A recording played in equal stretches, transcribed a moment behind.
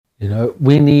You know,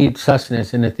 we need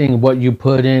sustenance, and the thing, what you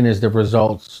put in is the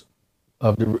results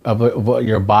of what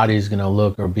your body's gonna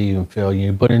look or be and feel.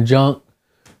 You put in junk,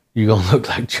 you're gonna look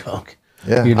like junk.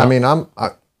 Yeah, you know? I mean, I'm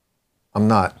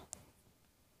not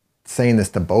saying this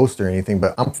to boast or anything,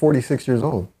 but I'm 46 years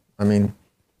old. I mean,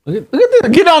 look at this.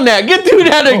 Get on that. Get through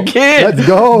that again. Let's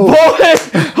go. Boy,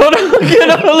 hold on. Get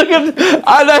on. Look at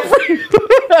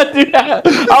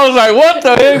I was like, what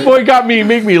the heck? Boy,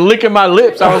 make me licking my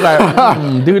lips. I was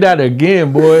like, do that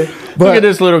again, boy. Look at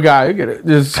this little guy. Look at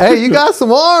it. Hey, you got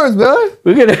some arms, man.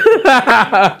 Look at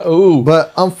it. Ooh.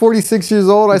 But I'm 46 years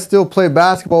old. I still play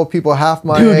basketball with people half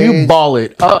my age. Dude, you ball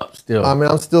it up still. I mean,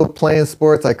 I'm still playing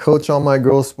sports. I coach all my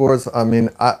girls' sports. I mean,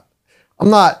 I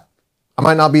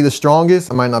might not be the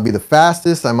strongest. I might not be the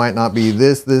fastest. I might not be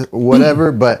this,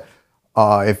 whatever. But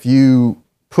if you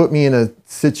put me in a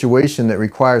situation that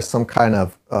requires some kind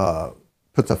of,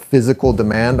 puts a physical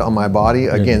demand on my body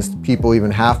against people even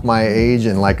half my age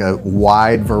and like a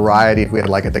wide variety, if we had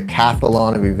like a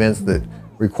decathlon of events that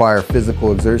require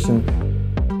physical exertion,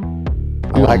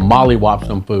 I like mollywop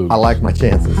some food. I like my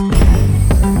chances.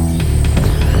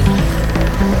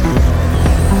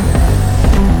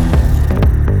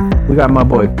 We got my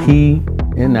boy P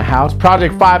in the house.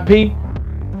 Project 5P.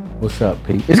 What's up,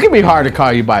 P? It's gonna be hard to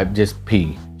call you by just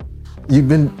P. You've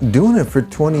been doing it for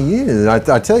 20 years.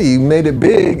 I tell you, you made it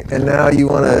big, and now you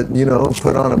want to,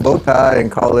 put on a bow tie and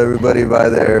call everybody by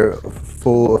their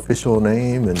full official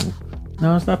name. And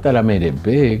no, it's not that I made it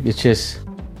big. It's just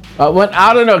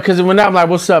I don't know, because when I'm like,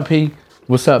 "What's up, P?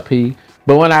 What's up, P?"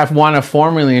 But when I want to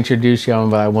formally introduce you,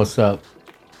 I'm like, "What's up?"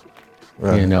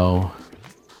 Right.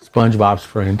 SpongeBob's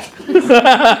friend.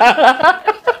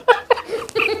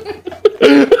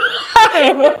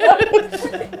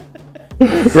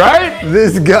 Right?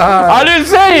 This guy. I didn't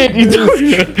say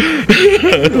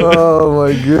it. Oh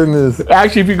my goodness.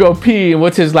 Actually, if you go P, and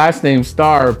what's his last name?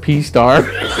 Star, P Star.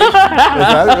 Is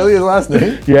that really his last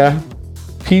name? Yeah.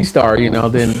 P Star,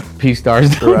 then P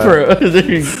Star's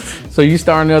right. So you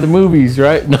star in other movies,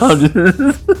 right? No,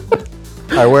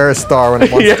 I wear a star when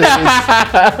I'm on stage.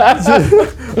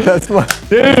 That's my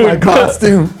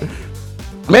costume.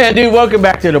 Man, dude, welcome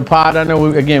back to the pod. I know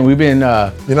we've been. You're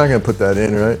not gonna put that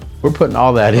in, right? We're putting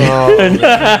all that in.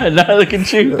 Oh, now look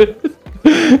at you.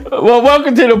 Well,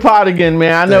 welcome to the pod again,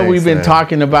 man. I know we've been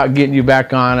talking about getting you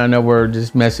back on. I know we're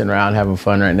just messing around, having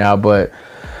fun right now, but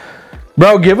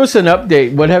bro, give us an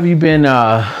update. What have you been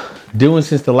doing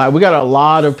since the live? We got a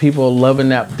lot of people loving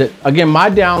that. Again,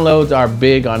 my downloads are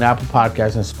big on Apple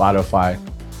Podcasts and Spotify,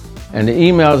 and the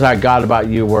emails I got about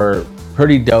you were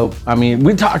pretty dope. I mean,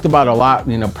 we talked about a lot,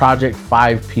 Project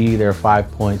 5P, there are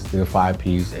 5 points to the 5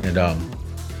 Ps.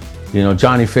 And,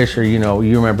 Johnny Fisher, you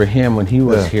remember him when he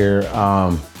was here.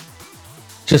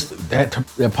 Just that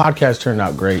podcast turned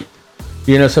out great.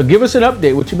 So give us an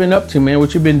update. What you been up to, man?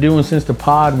 What you been doing since the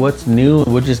pod? What's new?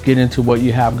 And we'll just get into what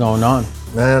you have going on.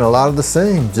 Man, a lot of the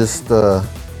same. Just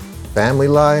family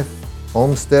life,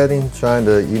 homesteading, trying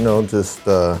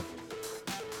to,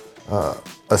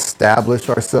 establish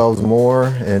ourselves more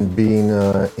and being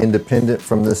independent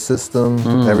from the system.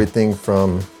 Everything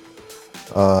from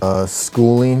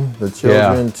schooling the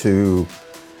children to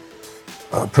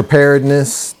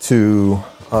preparedness to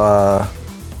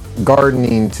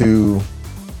gardening to,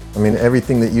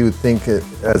 everything that you would think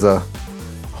as a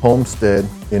homestead,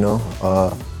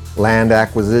 land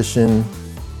acquisition,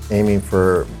 aiming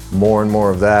for more and more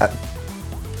of that.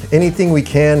 Anything we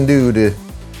can do to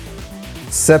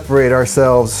separate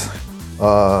ourselves.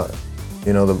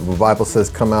 The Bible says,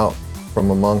 come out from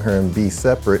among her and be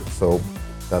separate. So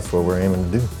that's what we're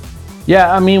aiming to do.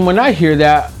 Yeah, when I hear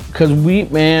that, because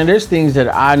there's things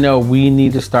that I know we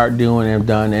need to start doing and have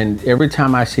done. And every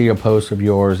time I see a post of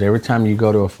yours, every time you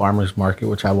go to a farmer's market,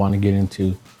 which I want to get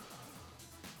into,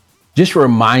 just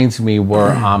reminds me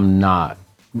where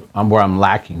where I'm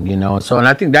lacking, So, and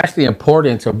I think that's the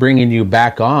importance of bringing you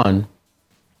back on,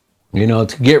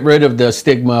 to get rid of the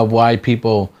stigma of why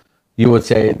people, you would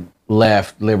say,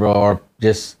 left, liberal, or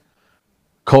just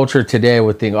culture today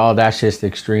would think, oh, that's just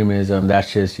extremism.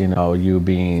 That's just, you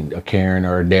being a Karen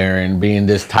or a Darren, being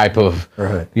this type of,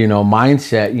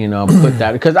 mindset, put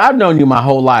that. Because I've known you my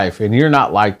whole life, and you're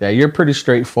not like that. You're pretty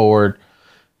straightforward.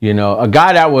 A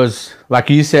guy that was, like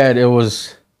you said, it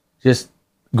was just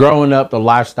growing up, the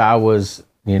lifestyle was,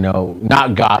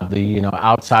 not godly,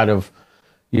 outside of,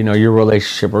 your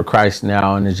relationship with Christ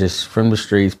now, and it's just from the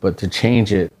streets, but to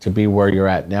change it to be where you're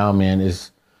at now, man,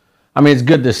 it's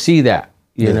good to see that,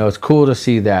 it's cool to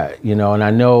see that, and I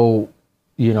know,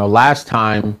 last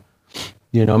time,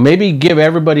 maybe give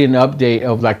everybody an update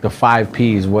of like the 5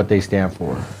 Ps, what they stand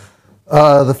for.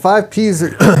 The 5 Ps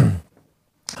are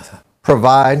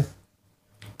provide,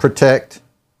 protect,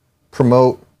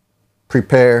 promote,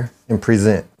 prepare, and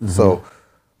present. So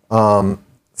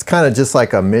it's kind of just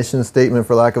like a mission statement,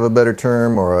 for lack of a better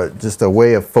term, or just a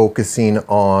way of focusing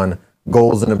on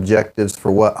goals and objectives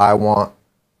for what I want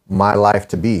my life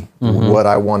to be, what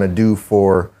I want to do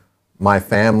for my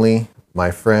family, my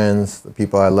friends, the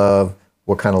people I love,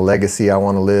 what kind of legacy I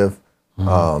want to live.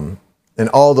 And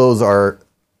all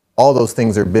those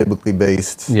things are biblically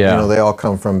based. Yeah. You know, they all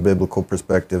come from a biblical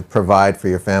perspective. Provide for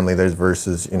your family. There's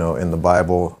verses, you know, in the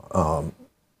Bible.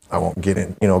 I won't get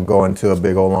in, you know, go into a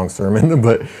big old long sermon,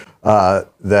 but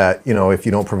that, you know, if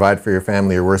you don't provide for your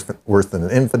family, you're worse than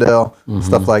an infidel,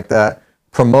 stuff like that.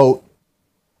 Promote,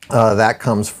 that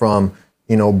comes from,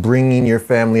 you know, bringing your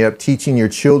family up, teaching your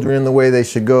children the way they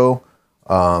should go.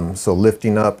 So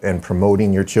lifting up and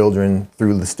promoting your children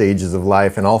through the stages of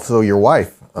life, and also your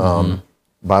wife.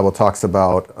 Bible talks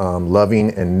about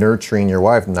loving and nurturing your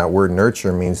wife, and that word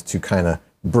nurture means to kind of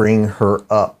bring her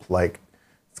up. Like,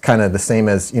 it's kind of the same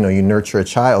as, you know, you nurture a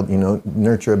child, you know,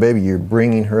 nurture a baby. You're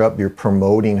bringing her up, you're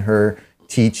promoting her,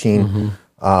 teaching.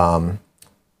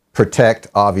 Protect,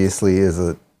 obviously, is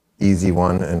a easy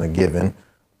one and a given.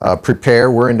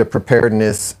 Prepare, we're into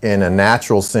preparedness in a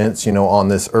natural sense, you know, on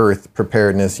this earth,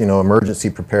 preparedness, you know, emergency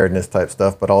preparedness type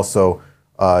stuff, but also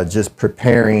just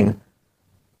preparing,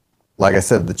 like I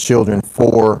said, the children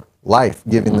for life,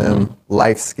 giving them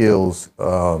life skills,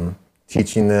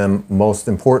 teaching them, most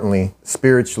importantly,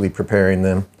 spiritually preparing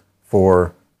them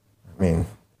for, I mean,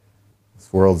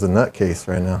 this world's a nutcase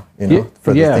right now, you know,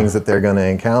 for the things that they're going to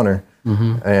encounter.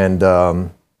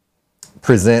 And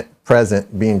present,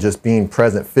 being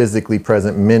present, physically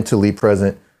present, mentally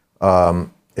present.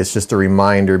 It's just a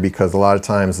reminder, because a lot of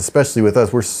times, especially with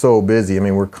us, we're so busy. I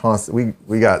mean, we're constant.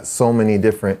 We got so many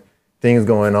different things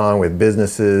going on with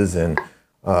businesses and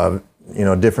you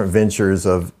know, different ventures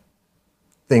of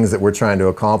things that we're trying to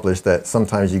accomplish, that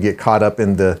sometimes you get caught up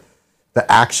in the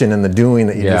action and the doing,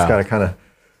 that you just got to kind of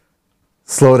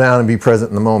slow down and be present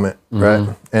in the moment, right?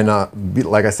 And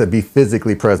like I said, be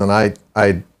physically present.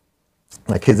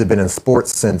 My kids have been in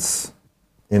sports since,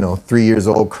 you know, 3 years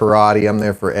old. Karate, I'm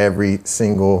there for every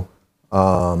single,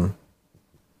 you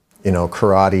know,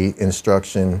 karate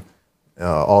instruction,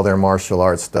 all their martial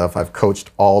arts stuff. I've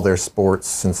coached all their sports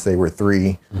since they were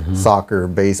 3, soccer,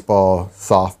 baseball,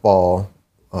 softball,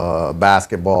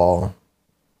 basketball.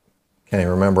 Can't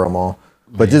even remember them all.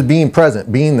 But just being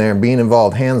present, being there, being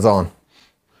involved, hands-on.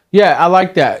 Yeah, I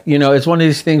like that. You know, it's one of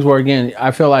these things where, again,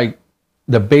 I feel like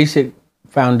the basic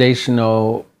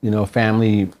foundational, you know,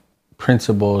 family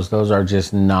principles, those are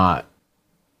just not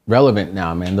relevant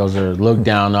now, man. Those are looked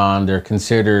down on. They're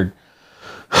considered,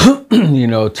 you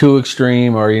know, too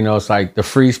extreme, or, you know, it's like the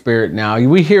free spirit now.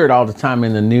 We hear it all the time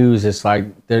in the news. It's like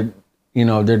they're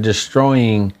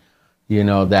destroying, you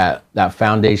know, that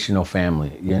foundational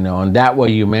family, you know, and that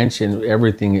way you mentioned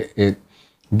everything. It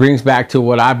brings back to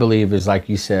what I believe is, like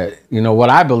you said, you know, what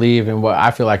I believe and what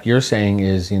I feel like you're saying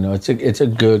is, you know, it's a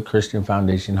good Christian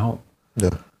foundation home.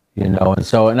 Yeah. You know,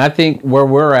 and I think where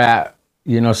we're at,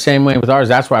 you know, same way with ours,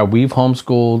 that's why we've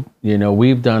homeschooled, you know,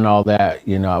 we've done all that,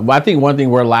 you know. But I think one thing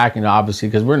we're lacking, obviously,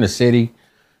 because we're in the city,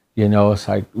 you know, it's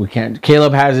like we can't,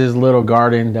 Caleb has his little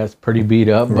garden that's pretty beat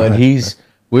up, but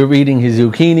we're eating his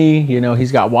zucchini, you know,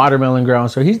 he's got watermelon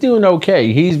ground, so he's doing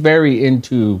okay. He's very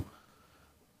into,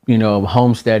 you know,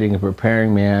 homesteading and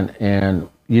preparing, man. And,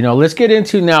 you know, let's get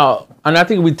into now, and I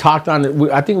think we talked on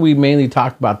it. I think we mainly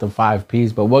talked about the 5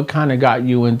 Ps, but what kind of got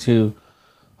you into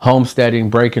homesteading,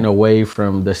 breaking away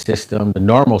from the system, the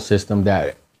normal system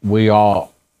that we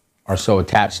all are so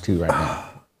attached to right now?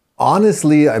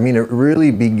 Honestly, I mean, it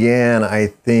really began, I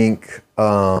think,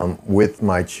 with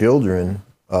my children,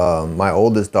 my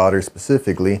oldest daughter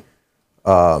specifically.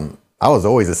 I was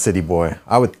always a city boy.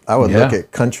 I would look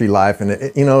at country life, and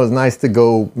it, you know, it was nice to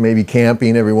go maybe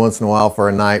camping every once in a while for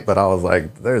a night, but I was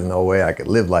like, there's no way I could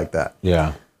live like that.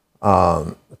 Yeah.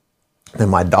 Then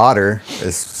my daughter,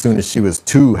 as soon as she was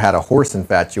 2, had a horse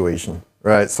infatuation,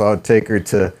 right? So I would take her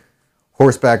to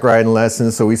horseback riding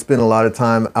lessons. So we spent a lot of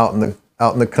time out in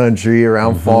the country,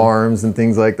 around farms and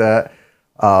things like that.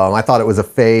 I thought it was a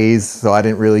phase, so I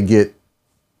didn't really get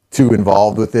too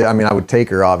involved with it. I mean, I would take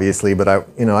her, obviously, but I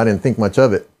didn't think much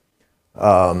of it.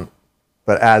 But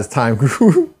as time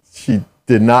grew, she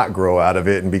did not grow out of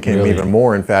it and became even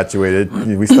more infatuated.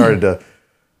 We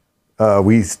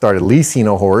started leasing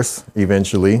a horse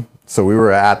eventually, so we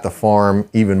were at the farm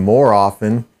even more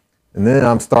often. And then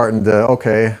I'm starting to,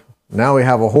 okay, now we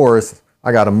have a horse.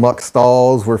 I got a muck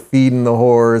stalls. We're feeding the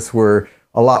horse. We're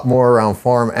a lot more around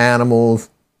farm animals.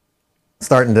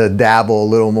 Starting to dabble a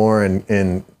little more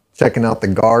in checking out the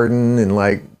garden and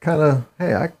like kind of,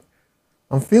 hey,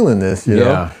 I'm feeling this, you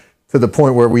know, to the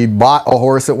point where we bought a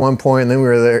horse at one point and then we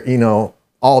were there, you know,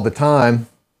 all the time.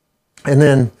 And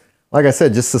then, like I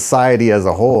said, just society as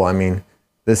a whole. I mean,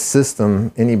 this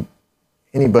system,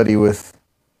 anybody with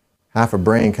half a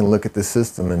brain can look at this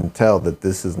system and tell that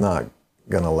this is not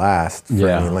going to last for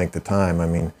any length of time. I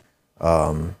mean,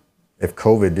 if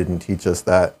COVID didn't teach us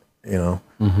that, you know,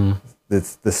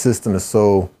 the system is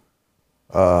so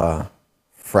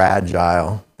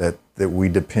fragile that we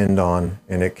depend on,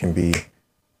 and it can be,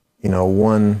 you know,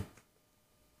 one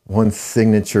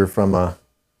signature from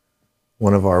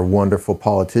one of our wonderful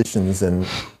politicians, and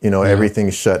you know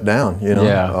everything's shut down. You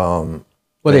know,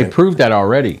 well, they proved that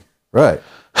already, right?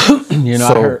 You know,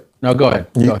 so, I heard. No, go ahead.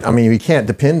 I mean, you can't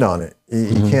depend on it.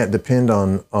 You can't depend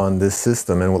on this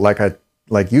system. And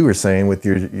like you were saying with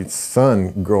your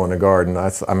son growing a garden,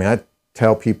 I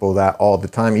tell people that all the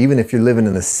time. Even if you're living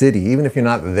in the city, even if you're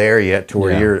not there yet to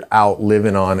where you're out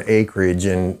living on acreage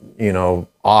and, you know,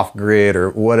 off grid or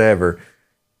whatever,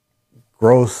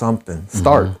 grow something.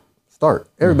 Start.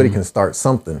 Everybody can start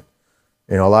something.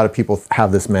 You know, a lot of people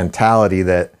have this mentality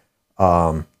that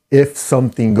if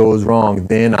something goes wrong,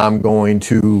 then I'm going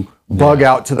to bug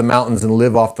out to the mountains and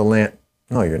live off the land.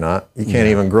 No, you're not. You can't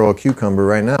even grow a cucumber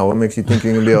right now. What makes you think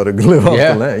you're going to be able to live off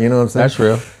the land? You know what I'm saying? That's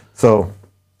real. So,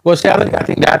 well, see, I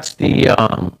think that's the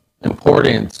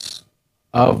importance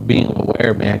of being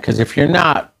aware, man. Because if you're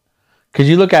not, because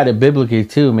you look at it biblically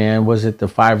too, man. Was it the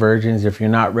 5 virgins? If you're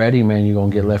not ready, man, you're gonna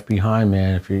get left behind,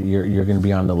 man. If you're gonna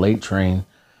be on the late train,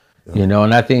 you know.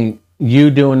 And I think you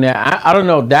doing that, I don't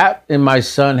know, that in my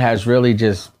son has really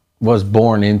just was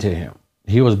born into him.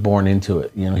 He was born into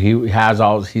it. You know,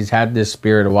 he's had this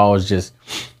spirit of always just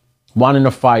wanting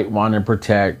to fight, wanting to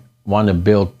protect, wanting to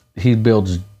build. He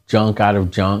builds junk out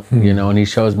of junk, you know, and he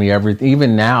shows me everything.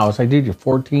 Even now, it's like, dude, you're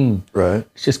 14. Right.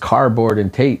 It's just cardboard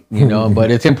and tape, you know, but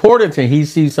it's important to he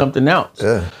sees something else.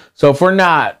 Yeah. So if we're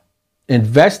not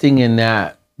investing in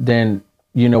that, then,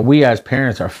 you know, we as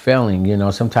parents are failing. You know,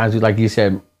 sometimes, like you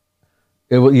said,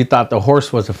 you thought the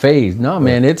horse was a phase. No,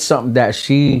 man, it's something that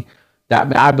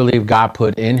I believe God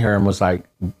put in her and was like,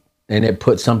 and it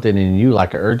put something in you,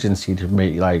 like an urgency to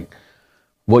make, like,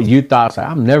 what you thought, like,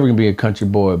 I'm never gonna be a country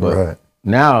boy, but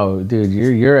now, dude,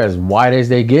 you're as white as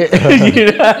they get.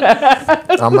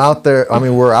 I'm out there. I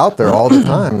mean, we're out there all the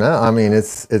time now. I mean,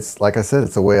 it's like I said,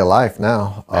 it's a way of life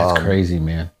now. That's crazy,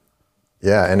 man.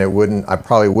 Yeah, and I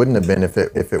probably wouldn't have been if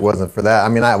it wasn't for that. I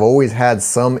mean, I've always had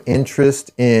some interest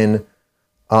in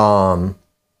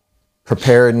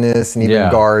preparedness and even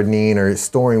gardening or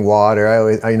storing water.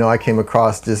 I came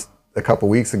across just a couple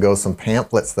weeks ago some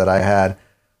pamphlets that I had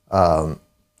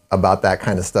about that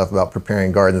kind of stuff, about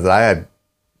preparing gardens, that I had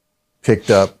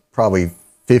picked up probably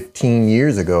 15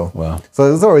 years ago. Wow. So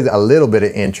there was always a little bit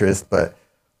of interest, but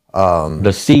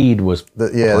the seed was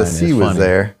the seed was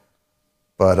there.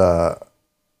 But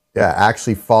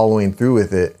actually following through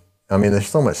with it, I mean, there's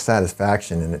so much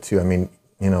satisfaction in it too. I mean,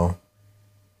 you know,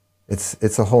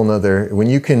 it's a whole nother, when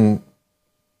you can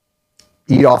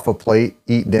eat off a plate,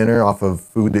 eat dinner off of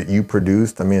food that you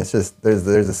produced. I mean, it's just, there's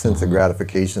a sense of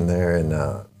gratification there,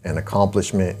 and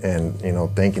accomplishment, and, you know,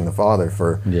 thanking the Father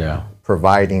for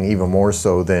providing even more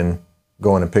so than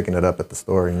going and picking it up at the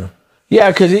store, you know. Yeah,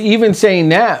 because even saying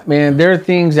that, man, there are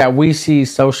things that we see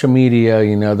social media,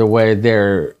 you know, the way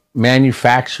they're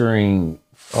manufacturing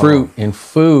fruit and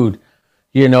food.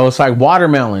 You know, it's like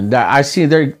watermelon. That I see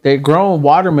they're growing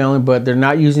watermelon, but they're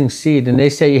not using seed, and they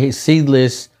say, hey,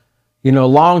 seedless. You know, a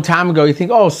long time ago, you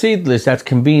think, oh, seedless, that's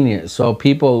convenient. So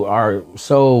people are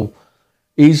so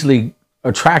easily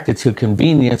attracted to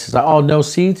convenience. It's like, oh, no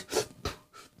seeds.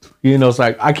 You know, it's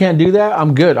like, I can't do that.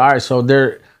 I'm good. All right. So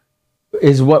there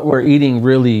is what we're eating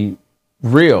really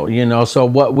real, you know. So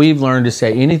what we've learned to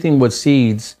say, anything with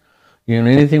seeds, you know,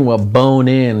 anything with bone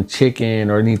in, chicken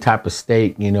or any type of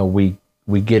steak, you know, we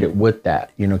get it with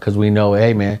that, you know, because we know,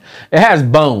 hey, man, it has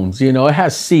bones, you know, it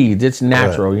has seeds. It's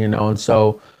natural, you know. And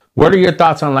so what are your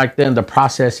thoughts on, like, then the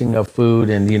processing of food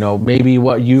and, you know, maybe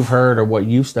what you've heard or what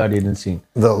you've studied and seen?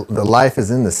 The life is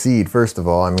in the seed, first of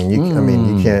all. I mean,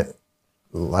 you can't.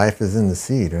 Life is in the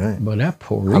seed, right? But that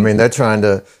poor. I mean, they're trying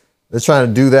to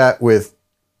do that with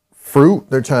fruit.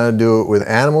 They're trying to do it with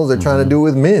animals. They're trying to do it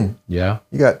with men. Yeah.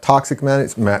 You got toxic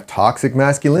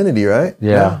masculinity, right?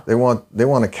 Yeah. They want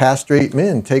to castrate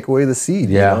men, take away the seed.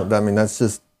 Yeah. You know? I mean, it's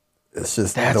just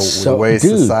the way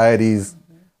society's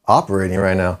operating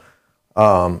right now.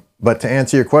 But to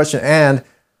answer your question, and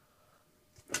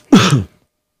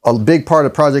a big part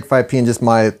of Project 5P and just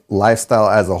my lifestyle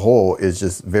as a whole is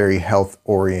just very health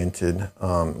oriented.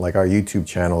 Like our YouTube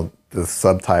channel the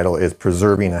subtitle is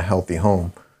Preserving a Healthy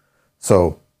Home.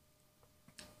 So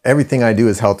everything I do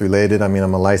is health related. I mean,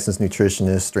 I'm a licensed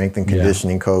nutritionist, strength and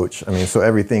conditioning coach. I mean, so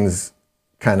everything's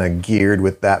kind of geared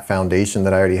with that foundation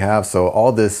that I already have. So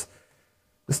all this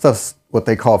stuff's what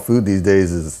they call food these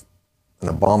days is an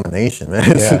abomination, man.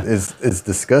 It's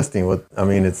disgusting.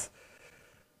 It's.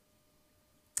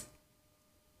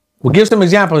 Well, give some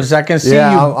examples. I can see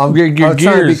I'm trying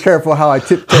to be careful how I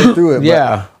tiptoe through it.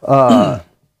 Yeah. But,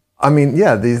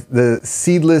 the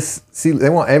seedless, they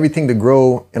want everything to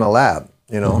grow in a lab,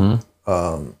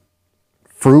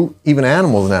 fruit, even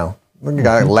animals now. We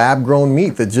got lab-grown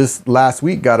meat that just last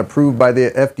week got approved by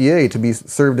the FDA to be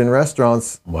served in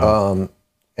restaurants. Wow.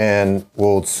 And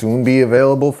will soon be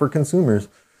available for consumers.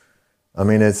 I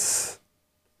mean, there's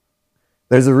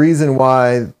a reason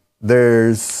why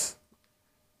there's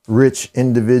rich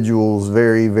individuals,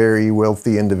 very, very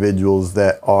wealthy individuals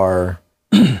that are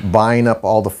buying up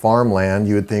all the farmland.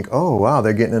 You would think, oh, wow,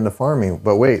 they're getting into farming.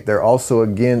 But wait, they're also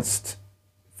against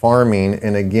farming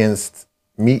and against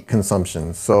meat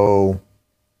consumption. So,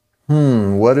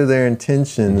 what are their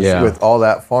intentions with all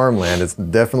that farmland? It's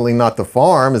definitely not to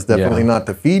farm. It's definitely not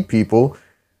to feed people.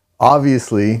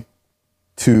 Obviously,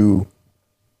 to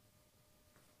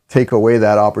take away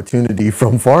that opportunity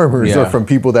from farmers or from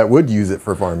people that would use it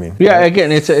for farming. Yeah, right? Again,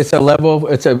 it's a level.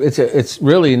 It's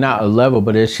really not a level,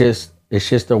 but it's just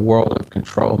a world of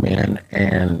control, man.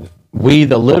 And we,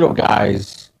 the little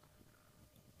guys,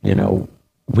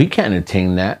 we can't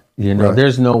attain that. Right.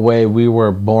 There's no way we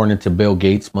were born into Bill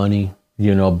Gates money,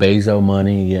 Bezos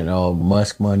money,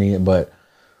 Musk money. But,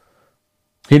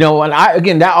 and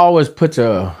that always puts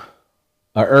a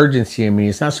urgency in me.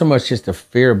 It's not so much just a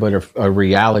fear, but a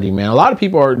reality, man. A lot of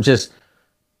people are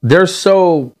they're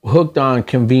so hooked on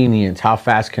convenience. How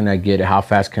fast can I get it? How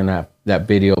fast can that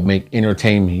video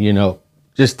entertain me?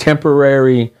 Just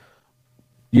temporary,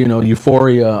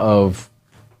 euphoria of,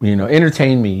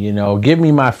 entertain me, give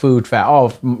me my food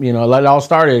fast. It all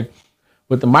started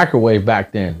with the microwave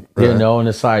back then, and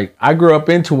it's like, I grew up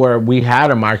into where we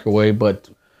had a microwave, but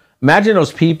imagine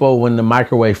those people when the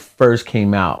microwave first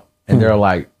came out and they're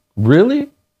like,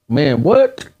 really? Man,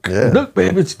 what? Yeah. Look,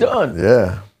 babe, it's done.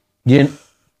 Yeah.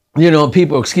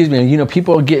 People,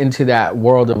 people get into that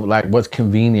world of like what's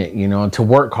convenient, and to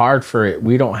work hard for it.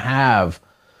 We don't have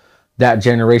that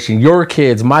generation. Your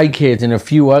kids, my kids, and a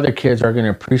few other kids are going to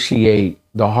appreciate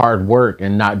the hard work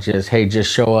and not just, hey,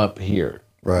 just show up here.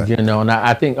 Right. And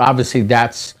I think obviously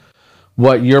that's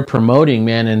what you're promoting,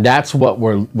 man, and that's what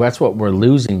we're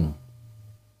losing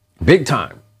big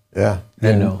time. Yeah.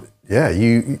 Yeah,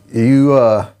 you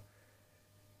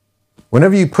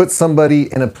whenever you put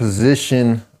somebody in a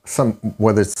position,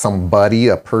 whether it's somebody,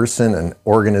 a person, an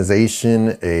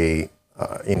organization,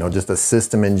 just a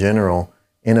system in general,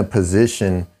 in a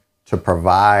position to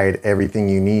provide everything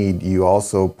you need, you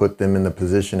also put them in the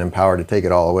position and power to take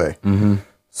it all away. Mm-hmm.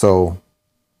 So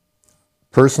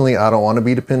personally, I don't want to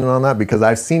be dependent on that because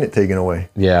I've seen it taken away.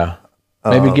 Yeah.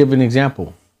 Maybe give an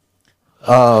example.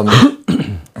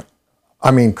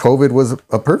 COVID was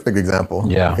a perfect example.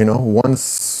 Yeah. One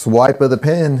swipe of the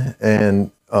pen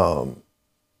and,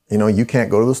 you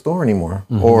can't go to the store anymore.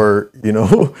 Mm-hmm. Or,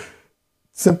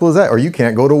 simple as that. Or you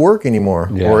can't go to work anymore.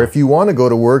 Yeah. Or if you want to go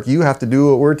to work, you have to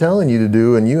do what we're telling you to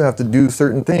do, and you have to do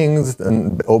certain things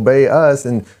and obey us.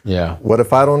 And what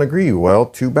if I don't agree? Well,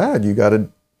 too bad. You got to,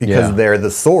 because they're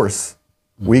the source.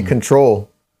 Mm-hmm. We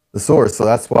control the source. So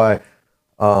that's why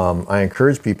I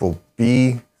encourage people,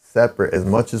 be separate as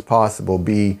much as possible,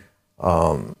 be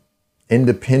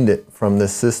independent from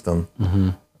this system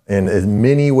in as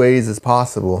many ways as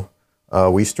possible.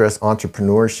 We stress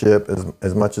entrepreneurship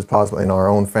as much as possible in our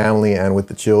own family and with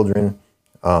the children.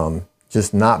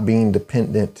 Just not being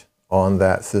dependent on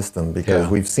that system because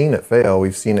we've seen it fail.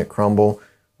 We've seen it crumble.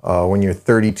 When you're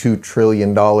 $32 trillion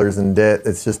in debt,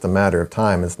 it's just a matter of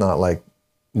time. It's not like,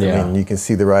 you can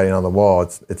see the writing on the wall.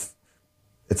 It's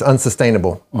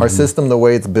unsustainable. Mm-hmm. Our system, the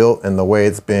way it's built and the way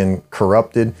it's been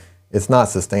corrupted, it's not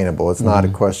sustainable. It's not a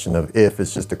question of if,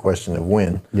 it's just a question of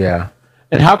when. Yeah.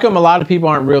 And how come a lot of people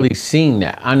aren't really seeing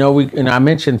that? I know I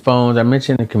mentioned phones, I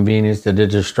mentioned the convenience, the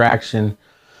distraction.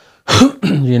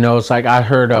 It's like I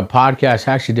heard a podcast,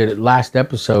 I actually did it last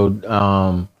episode.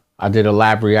 I did a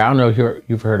lab react. I don't know if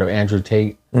you've heard of Andrew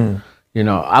Tate.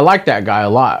 I like that guy a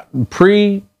lot.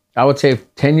 I would say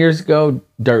 10 years ago,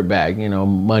 dirtbag,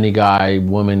 money guy,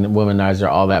 womanizer,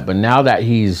 all that. But now that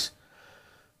he's,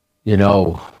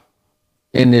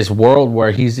 in this world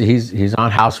where he's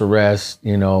on house arrest,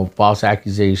 false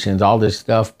accusations, all this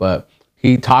stuff. But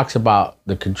he talks about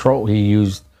the control he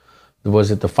used.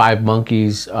 Was it the 5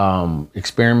 monkeys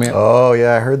experiment? Oh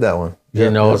yeah, I heard that one.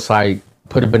 It's like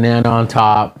put a banana on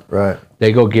top. Right.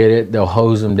 They go get it. They'll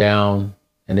hose them down,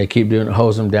 and they keep doing it,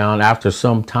 hose them down. After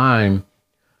some time,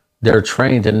 they're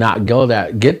trained to not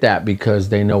get that because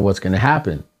they know what's going to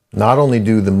happen. Not only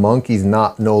do the monkeys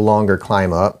no longer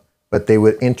climb up, but they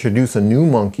would introduce a new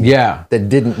monkey that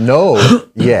didn't know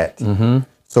yet.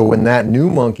 So when that new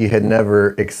monkey had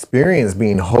never experienced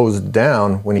being hosed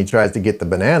down when he tries to get the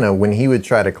banana, when he would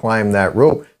try to climb that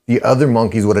rope, the other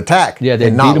monkeys would attack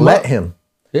and not let him.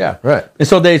 Yeah. Right. And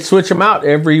so they switch them out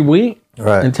every week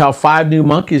until 5 new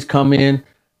monkeys come in,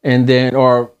 and then,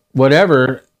 or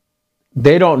whatever,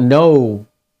 they don't know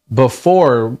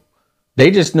before. They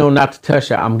just know not to touch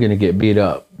that. I'm going to get beat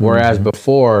up. Whereas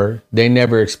before, they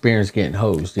never experienced getting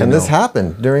hosed. And this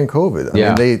happened during COVID.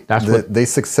 I mean, they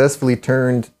successfully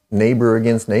turned neighbor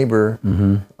against neighbor.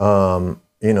 You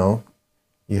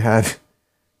had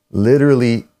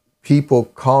literally people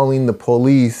calling the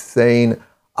police saying,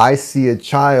 I see a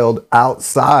child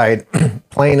outside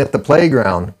playing at the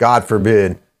playground. God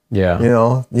forbid. Yeah.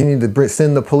 You need to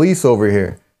send the police over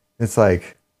here. It's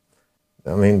like,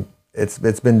 I mean,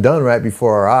 it's been done right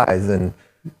before our eyes, and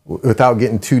without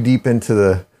getting too deep into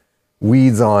the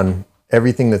weeds on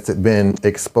everything that's been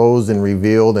exposed and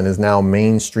revealed and is now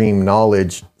mainstream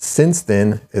knowledge since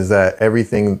then, is that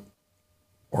everything,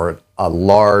 or a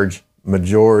large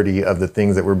majority of the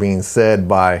things that were being said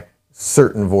by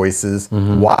certain voices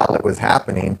while it was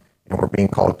happening and were being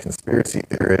called conspiracy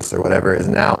theorists or whatever, is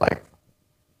now like,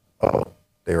 oh,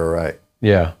 they were right.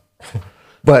 Yeah.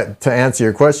 But to answer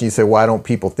your question, you said, why don't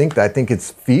people think that? I think it's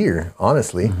fear,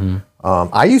 honestly.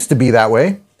 I used to be that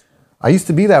way. I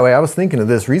was thinking of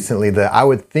this recently, that I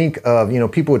would think of,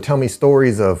 people would tell me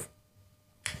stories of,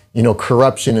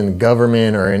 corruption in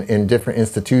government or in different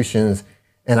institutions.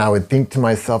 And I would think to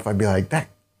myself, I'd be like,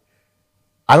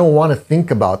 I don't want to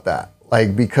think about that.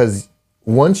 Like, because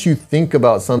once you think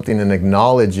about something and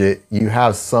acknowledge it, you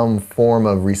have some form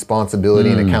of responsibility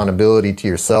and accountability to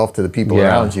yourself, to the people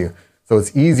around you. So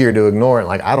it's easier to ignore it.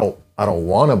 Like, I don't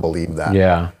want to believe that.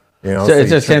 Yeah. So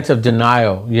it's a sense of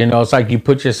denial. It's like you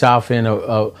put yourself in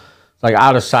a like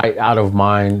out of sight, out of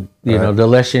mind. The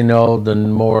less you know, the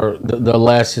more, the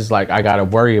less is like, I got to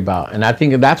worry about. And I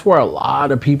think that's where a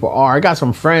lot of people are. I got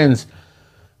some friends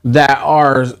that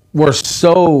were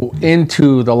so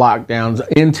into the lockdowns,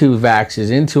 into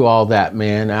vaxes, into all that,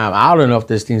 man. I don't know if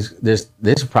this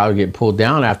will probably get pulled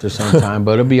down after some time,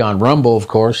 but it'll be on Rumble, of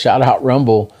course. Shout out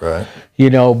Rumble. Right.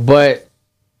 But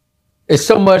it's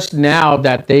so much now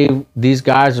that these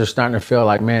guys are starting to feel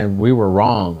like, man, we were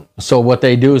wrong. So what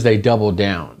they do is they double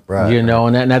down. Right.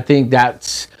 And I think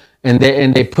that's, and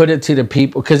they put it to the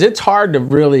people, because it's hard to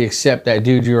really accept that,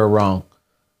 dude, you were wrong.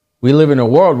 We live in a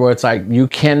world where it's like, you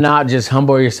cannot just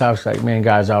humble yourself. It's like, man,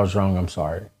 guys, I was wrong. I'm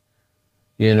sorry.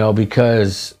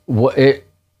 Because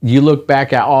you look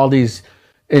back at all these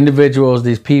individuals,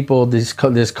 these people, this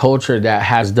culture that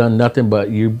has done nothing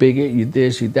but you bigot, you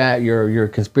this, you that, you're a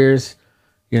conspiracy.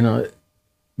 You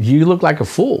look like a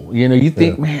fool. You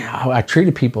think, man, I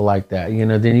treated people like that.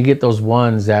 Then you get those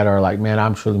ones that are like, man,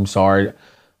 I'm truly sorry.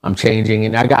 I'm changing.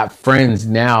 And I got friends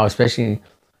now, especially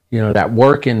that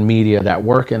work in media, that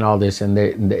work in all this, and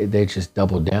they just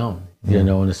double down,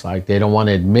 and it's like they don't want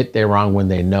to admit they're wrong when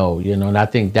they know, and I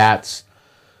think that's,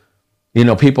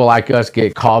 people like us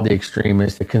get called the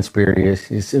extremists, the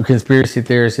conspiracy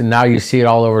theorists, and now you see it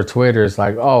all over Twitter. It's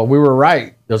like, oh, we were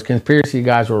right. Those conspiracy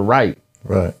guys were right.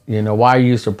 Right. Why are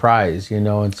you surprised,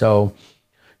 and so,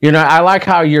 I like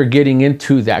how you're getting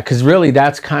into that, because really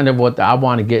that's kind of what I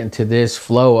want to get into, this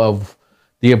flow of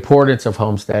the importance of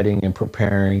homesteading and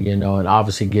preparing, and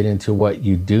obviously get into what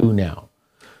you do now,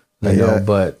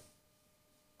 but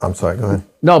I'm sorry, go ahead.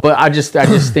 No, but I just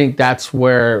think that's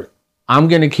where I'm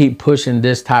going to keep pushing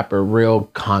this type of real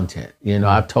content.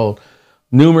 I've told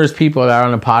numerous people that are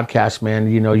on the podcast, man,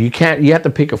 you have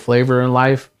to pick a flavor in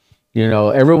life.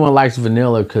 Everyone likes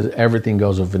vanilla because everything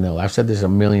goes with vanilla. I've said this a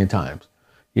million times,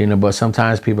 but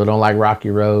sometimes people don't like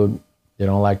Rocky Road. They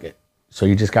don't like it. So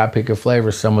you just got to pick a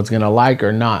flavor someone's going to like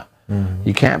or not.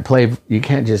 You can't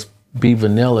just be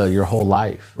vanilla your whole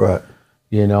life. Right.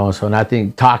 So, and I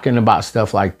think talking about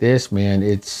stuff like this, man,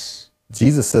 it's...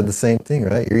 Jesus said the same thing,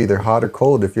 right? You're either hot or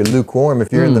cold. If you're lukewarm,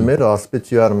 if you're in the middle, I'll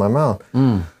spit you out of my mouth.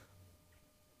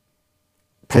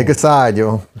 Pick a side,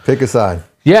 yo. Pick a side.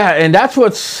 Yeah, and that's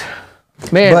what's...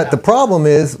 Man. But the problem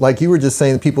is, like you were just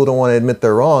saying, people don't want to admit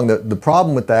they're wrong. The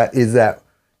problem with that is that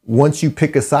once you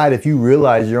pick a side, if you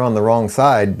realize you're on the wrong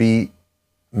side, be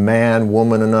man,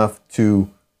 woman enough to,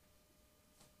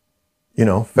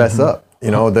 fess up.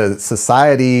 The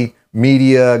society,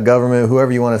 media, government,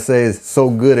 whoever you want to say, is so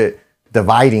good at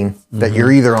dividing that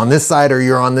you're either on this side or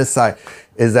you're on this side,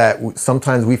 is that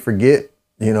sometimes we forget,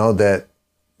 that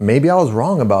maybe I was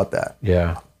wrong about that.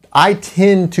 Yeah. I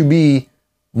tend to be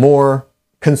more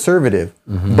conservative,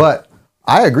 but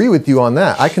I agree with you on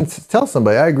that. I can tell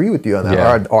somebody I agree with you on that,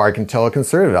 Yeah. or I can tell a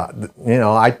conservative,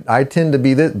 I tend to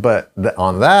be this, but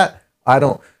on that, I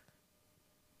don't.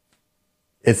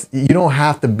 You don't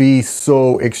have to be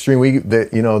so extreme.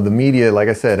 The media, like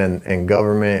I said, and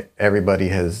government, everybody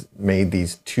has made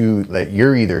these two, like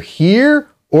you're either here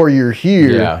or you're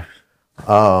here.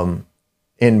 Yeah.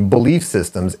 In belief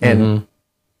systems. And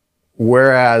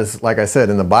whereas, like I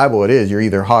said, in the Bible, you're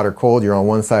either hot or cold, you're on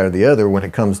one side or the other when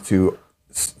it comes to,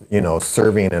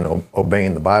 serving and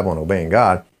obeying the Bible and obeying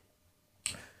God.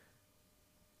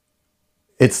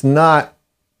 It's not,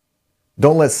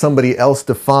 don't let somebody else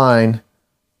define,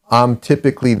 I'm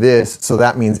typically this, so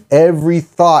that means every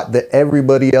thought that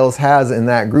everybody else has in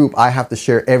that group, I have to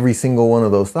share every single one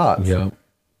of those thoughts. Yeah.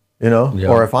 Yeah.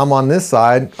 Or if I'm on this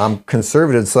side, I'm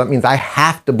conservative, so that means I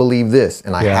have to believe this,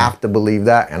 and I have to believe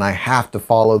that, and I have to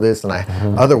follow this, and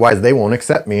otherwise they won't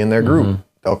accept me in their group.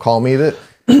 They'll call me that.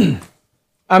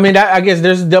 I mean, I guess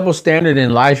there's a double standard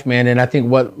in life, man. And I think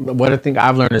what I think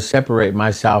I've learned to separate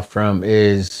myself from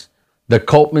is the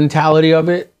cult mentality of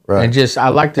it. Right. And I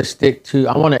like to stick to,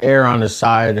 I want to err on the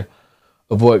side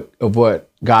of what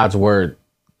God's word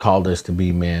called us to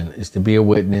be, man, is to be a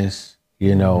witness,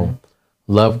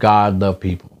 love God, love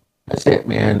people. That's it,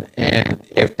 man. And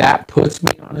if that puts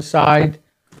me on the side,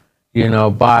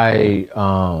 by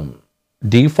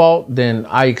default, then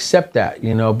I accept that,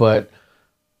 but,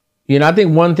 I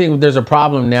think one thing, there's a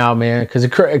problem now, man, because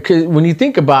when you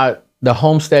think about the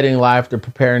homesteading life, the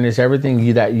preparedness, everything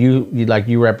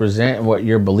you represent and what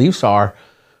your beliefs are,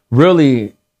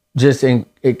 really just it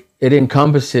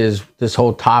encompasses this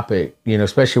whole topic,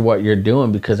 especially what you're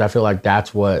doing, because I feel like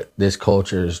that's what this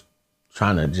culture is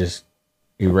trying to just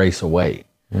erase away,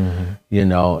 and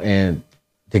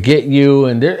to get you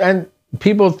and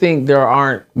people think there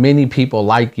aren't many people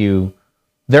like you.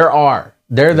 There are.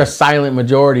 They're the silent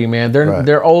majority, man.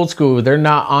 They're old school. They're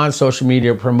not on social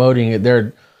media promoting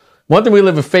it. One thing, we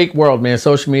live in a fake world, man.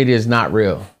 Social media is not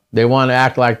real. They want to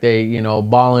act like they,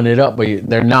 balling it up, but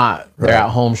they're not. They're at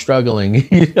home struggling,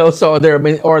 so their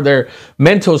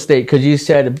mental state, because you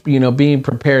said, being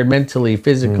prepared mentally,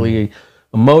 physically,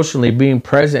 emotionally, being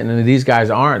present, and these guys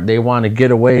aren't. They want to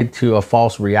get away to a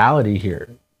false reality here,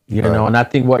 and I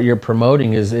think what you're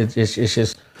promoting is it's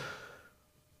just,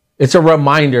 it's a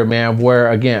reminder, man,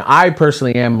 where, again, I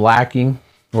personally am lacking,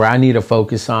 where I need to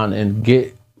focus on and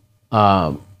get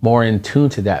more in tune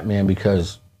to that, man,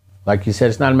 because like you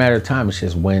said, it's not a matter of time. It's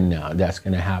just when now that's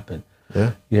going to happen.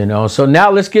 Yeah. So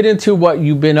now let's get into what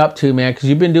you've been up to, man, because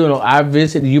you've been doing, I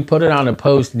visited, you put it on a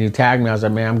post and you tagged me. I was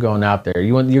like, man, I'm going out there.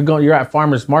 You're at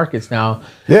farmers markets now.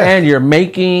 Yeah. And you're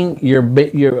making,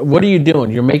 what are you doing?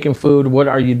 You're making food. What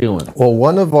are you doing? Well,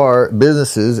 one of our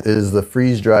businesses is the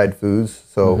freeze-dried foods.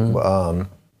 So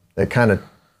it kind of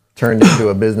turned into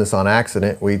a business on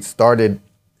accident. We started,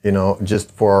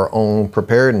 just for our own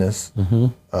preparedness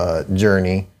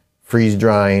journey,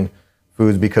 freeze-drying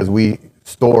foods, because we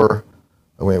store,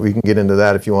 we can get into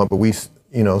that if you want, but we,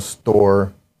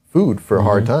 store food for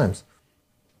hard times.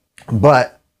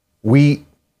 But wheat,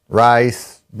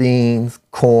 rice, beans,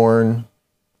 corn,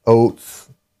 oats,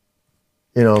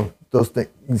 those things.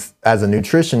 As a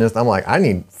nutritionist, I'm like, I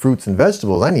need fruits and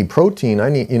vegetables. I need protein. I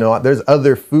need, there's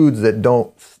other foods that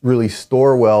don't really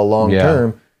store well long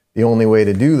term. The only way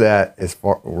to do that is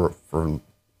for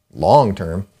long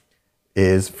term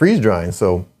is freeze drying.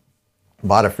 So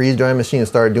bought a freeze drying machine and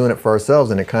started doing it for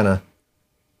ourselves, and it kind of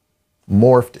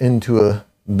morphed into a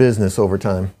business over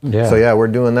time. Yeah. So we're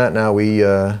doing that now. We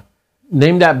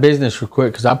name that business real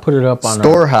quick, because I put it up on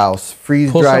Storehouse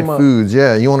freeze dried foods.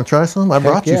 Yeah, you want to try some? I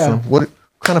brought you some. What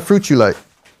kind of fruit you like?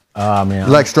 Man,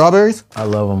 You like strawberries? I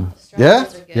love them. Yeah?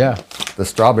 Yeah. The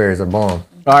strawberries are bomb.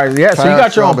 All right. Yeah. So you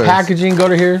got your own strawberries. packaging. Go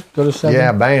to here. Go to 7.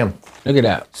 Yeah, bam. Look at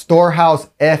that.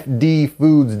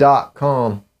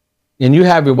 StorehouseFDFoods.com. And you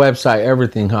have your website,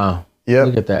 everything, huh? Yep.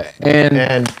 Look at that.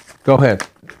 And go ahead.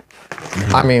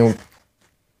 I mean,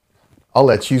 I'll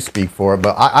let you speak for it,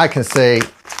 but I can say,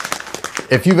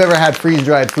 if you've ever had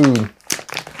freeze-dried food,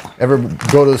 ever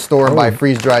go to the store and buy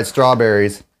freeze-dried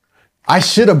strawberries,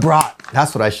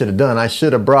 that's what I should have done. I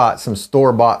should have brought some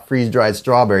store-bought freeze-dried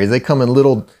strawberries. They come in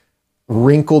little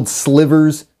wrinkled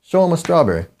slivers. Show them a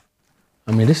strawberry.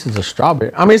 I mean, this is a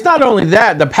strawberry. I mean, it's not only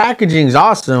that, the packaging's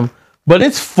awesome, but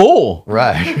it's full.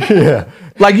 Right. Yeah.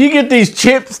 Like, you get these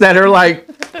chips that are like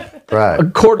Right. a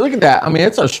quart. Look at that. I mean,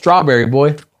 it's a strawberry,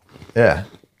 boy. Yeah.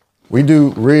 We do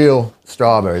real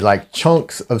strawberry, like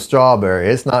chunks of strawberry.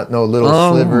 It's not no little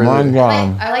Oh sliver. my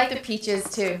God. I like the peaches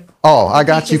too. Oh, I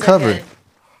got you Peaches are covered. good.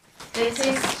 They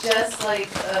taste just like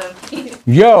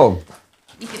Yo,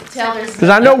 you can tell there's. because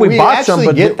I know we bought actually some,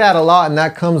 but get that a lot, and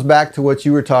that comes back to what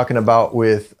you were talking about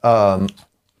with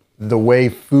the way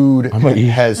food gonna eat.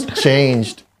 has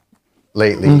changed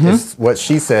lately. Mm-hmm. It's what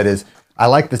she said is, I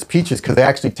like this peaches because they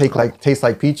actually taste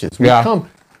like peaches. Yeah.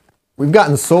 We've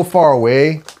gotten so far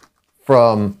away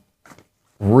from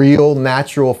real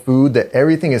natural food that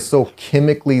everything is so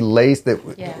chemically laced that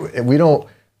Yeah. we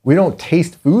don't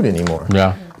taste food anymore.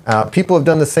 yeah. People have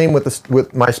done the same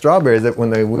with my strawberries. That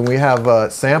when we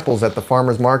have samples at the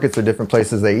farmers markets or different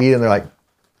places they eat, and they're like,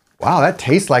 "Wow, that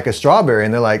tastes like a strawberry,"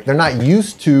 and they're not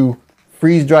used to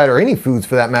freeze dried or any foods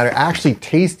for that matter actually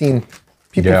tasting.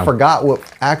 People Yeah. forgot what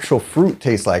actual fruit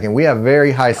tastes like, and we have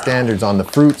very high standards on the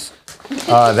fruits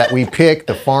that we pick,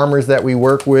 the farmers that we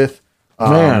work with.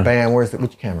 Man. Bam, which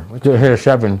camera? Here,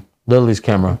 Chevin, Lily's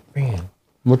camera. Man.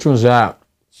 Which one's that?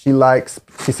 She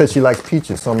said she likes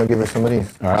peaches, so I'm gonna give her some of these.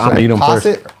 All right, Should I'm gonna I eat them toss first.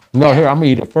 it? No, here, I'm gonna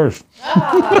eat it first.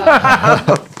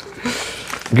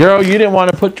 Girl, you didn't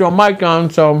want to put your mic on,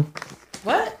 so.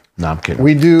 What? No, I'm kidding.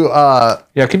 We do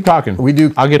Yeah, keep talking. we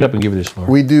do- I'll get up and give you this one.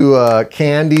 we do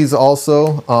candies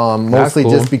also, mostly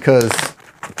cool. just because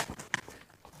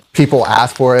people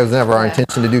ask for it. It was never our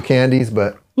intention to do candies,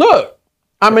 but Look,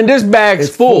 I mean, this bag's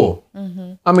It's full.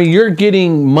 I mean, you're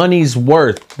getting money's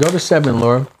worth. Go to 7,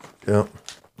 Laura. yeah,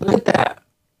 Look at that.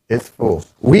 it's full.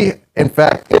 In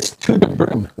fact, It's to the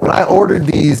brim. when I ordered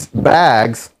these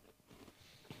bags,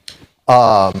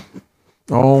 Oh,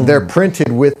 they're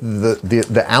printed with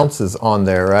the ounces on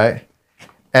there, right?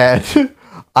 And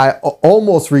I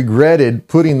almost regretted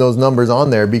putting those numbers on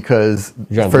there because,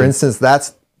 Yeah, for dude. instance,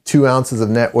 that's 2 ounces of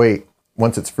net weight.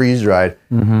 Once it's freeze dried,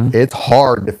 Mm-hmm. it's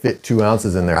hard to fit 2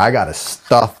 ounces in there. I got to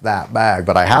stuff that bag,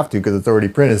 but I have to because it's already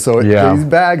printed. So Yeah. these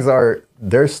bags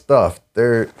they're stuffed.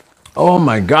 oh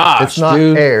my gosh, It's not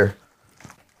dude. air.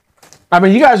 I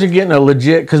mean, you guys are getting a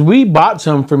legit, because we bought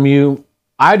some from you.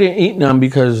 I didn't eat none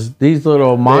because these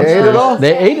little monsters. ate it all?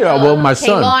 They ate it all. Well, my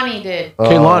son. Kaylani did.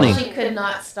 Kaylani. She could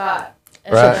not stop.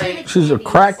 And Right. like, She's a we're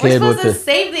crackhead supposed with to it.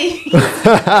 save these.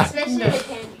 Especially the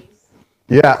candies.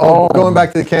 Yeah. Going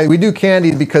back to the candy, we do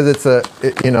candies because it's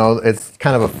it's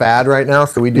kind of a fad right now.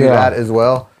 So we do Yeah. that as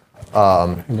well.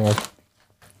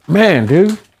 Man,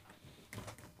 dude.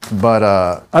 But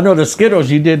I know the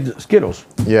Skittles, you did Skittles.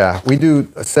 yeah, we do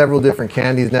several different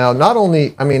candies now. Not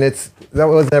only, I mean, that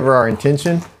was never our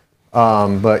intention,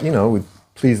 but we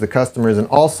please the customers, and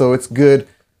also it's good.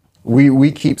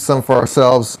 We keep some for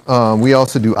ourselves. We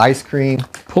also do ice cream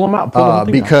Pull them out. Pull them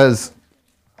out. because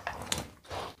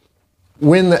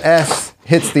when the S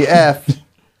hits the F,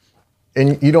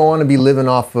 and you don't want to be living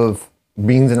off of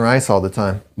beans and rice all the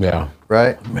time. Yeah.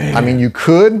 Right? I mean, you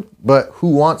could, but who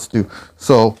wants to?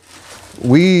 So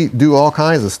we do all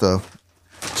kinds of stuff.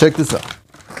 Check this out.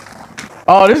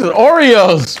 Oh, this is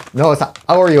Oreos. No, it's an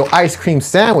Oreo ice cream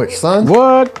sandwich, son.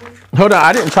 What? Hold on,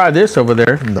 I didn't try this over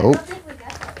there. Nope. I think we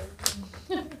got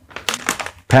that.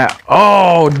 Pat.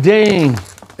 Oh, dang.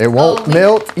 It won't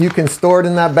melt. You can store it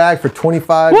in that bag for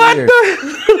 25 What years.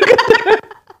 the? Look at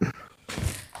that.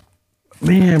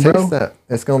 Man, bro. Taste that.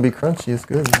 It's going to be crunchy. It's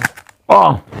good. Man.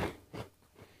 Oh.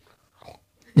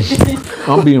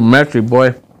 I'm being messy,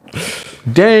 boy.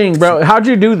 Dang, bro. How'd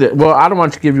you do that? Well, I don't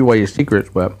want you to give away your secrets,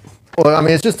 but. Well, I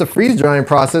mean, it's just a freeze drying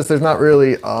process. There's not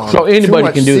really So anybody too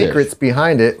much can do this. secrets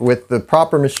behind it with the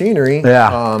proper machinery.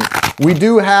 Yeah. We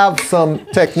do have some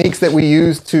techniques that we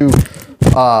use to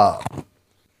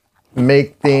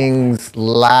make things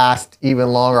last even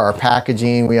longer. Our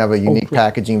packaging, we have a unique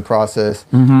packaging process,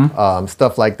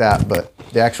 stuff like that. But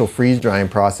the actual freeze drying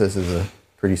process is a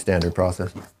pretty standard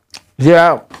process.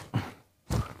 Yeah.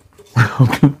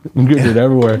 I'm getting it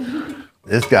everywhere.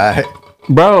 This guy,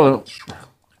 Bro,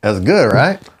 that's good,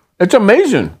 right? it's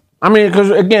amazing. I mean, because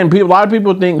again, a lot of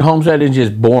people think homestead is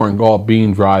just boring, all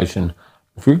beans, rice, and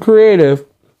if you're creative,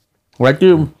 like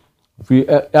you, if you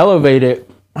elevate it,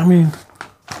 I mean,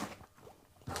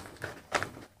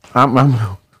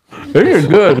 it is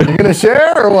good. You gonna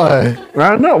share or what?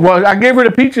 I know. Well, I gave her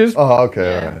the peaches. Oh,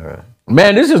 okay, all right, all right.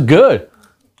 Man, this is good.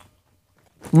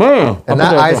 Man, And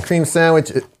that ice cream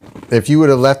sandwich, if you would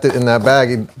have left it in that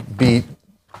bag, it'd be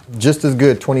just as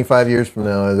good 25 years from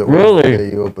now as it was Really? the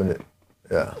day you opened it.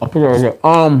 Yeah, I'll put it over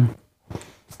there.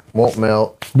 won't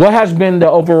melt. What has been the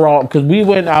overall? Because we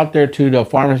went out there to the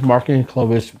farmers market in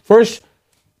Clovis. First,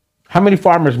 how many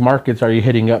farmers markets are you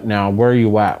hitting up now? Where are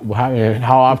you at?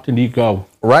 How often do you go?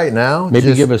 Right now, Maybe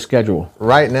just, give a schedule.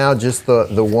 right now, just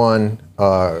the one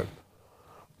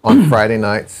on Friday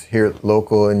nights here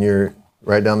local in your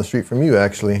right down the street from you,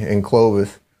 actually, in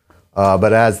Clovis.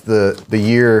 But as the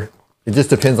year, it just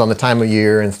depends on the time of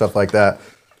year and stuff like that.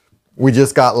 We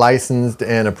just got licensed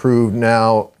and approved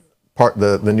now.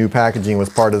 The new packaging was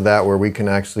part of that, where we can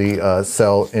actually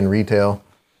sell in retail.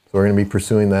 So we're going to be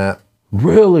pursuing that.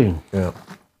 Really? Yeah.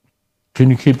 Can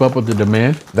you keep up with the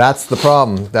demand? That's the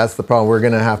problem.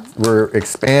 We're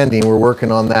expanding. We're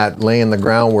working on that, laying the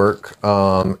groundwork,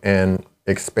 and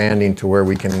expanding to where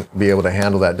we can be able to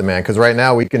handle that demand. Because right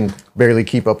now we can barely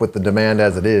keep up with the demand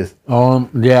as it is.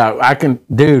 Yeah, I can,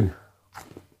 dude.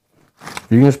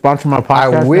 You gonna sponsor my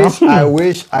podcast?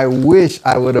 I wish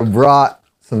I would have brought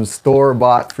some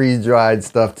store-bought freeze-dried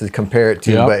stuff to compare it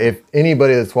to. Yep. But if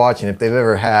anybody that's watching, if they've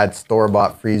ever had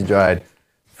store-bought freeze-dried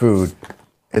food,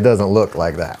 it doesn't look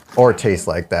like that or taste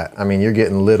like that. I mean, you're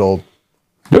getting little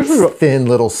thin,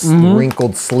 little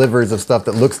wrinkled slivers of stuff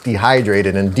that looks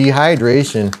dehydrated. And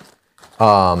dehydration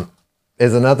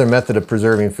is another method of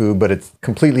preserving food, but it's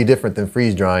completely different than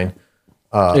freeze drying.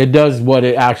 It does what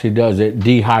it actually does. It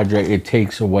dehydrates. It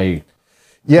takes away.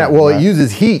 Yeah, well, it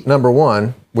uses heat, number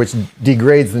one, which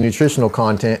degrades the nutritional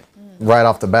content right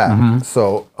off the bat.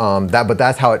 So but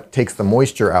that's how it takes the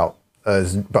moisture out,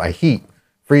 is by heat.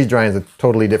 Freeze drying is a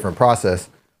totally different process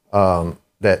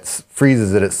that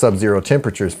freezes it at sub-zero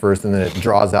temperatures first, and then it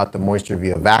draws out the moisture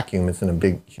via vacuum. It's in a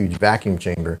big, huge vacuum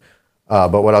chamber.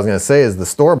 But what I was going to say is the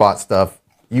store-bought stuff,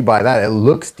 you buy that, it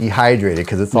looks dehydrated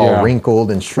because it's all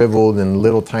wrinkled and shriveled and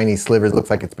little tiny slivers. Looks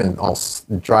like it's been all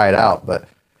dried out. But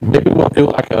maybe we'll do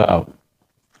like a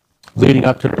leading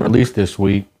up to the release this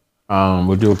week.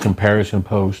 We'll do a comparison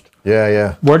post.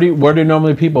 Yeah. Where do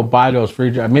normally people buy those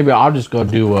freeze dry? Maybe I'll just go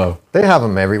do a. They have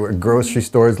them everywhere. Grocery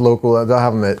stores, local. They'll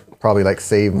have them at probably like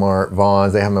Save Mart,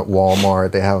 Vons. They have them at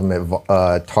Walmart. They have them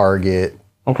at Target.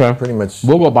 Okay. Pretty much.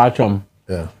 We'll go buy some.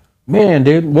 Yeah. Man,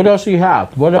 dude, what else do you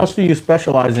have? What else do you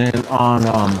specialize in on?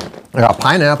 I got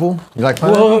pineapple. You like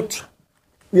pineapple? What?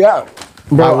 Yeah.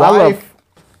 My Bro, I wife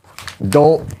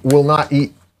will not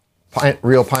eat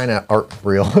real pineapple,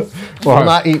 will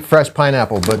not eat fresh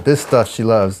pineapple, but this stuff she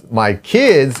loves. My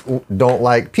kids don't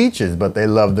like peaches, but they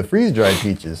love the freeze-dried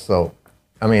peaches. So,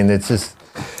 I mean, it's just...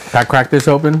 Can I crack this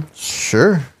open?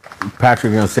 Sure.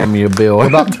 Patrick's gonna send me a bill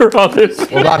after all this.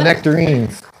 What about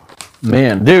nectarines?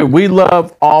 Man, dude, we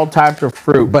love all types of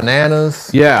fruit. Bananas?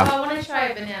 Oh, Yeah. I want to try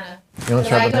a banana. You want to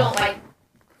try I banana? don't like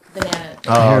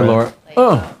banana. Here, Laura. Like,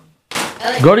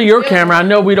 I like Go to your real- camera. I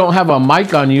know we don't have a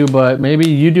mic on you, but maybe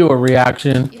you do a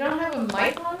reaction. You don't have a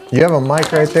mic on me? You have a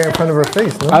mic right there in front of her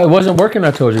face, no? It wasn't working, I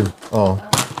told you. Oh.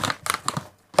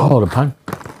 Oh, the pine.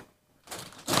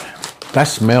 That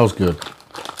smells good.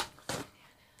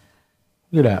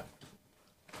 Look at that.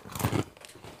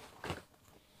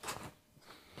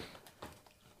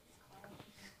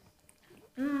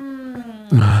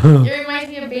 You remind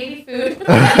me of baby food.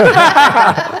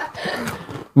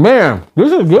 Man,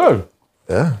 this is good.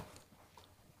 Yeah.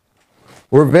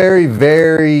 We're very,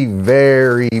 very,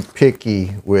 very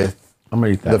picky with I'm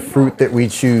gonna eat the that. fruit that we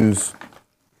choose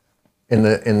in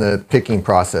the picking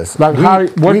process. Like,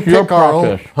 what's your pick our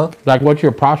own- process? Like, what's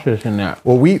your process in that?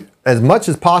 Well, as much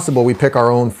as possible, we pick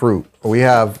our own fruit. We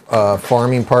have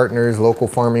farming partners, local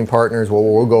farming partners, where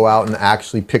we'll go out and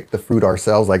actually pick the fruit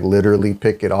ourselves, like literally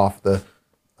pick it off the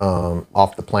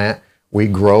plant. We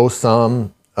grow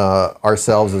some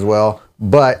ourselves as well.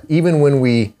 But even when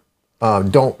we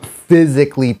don't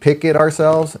physically pick it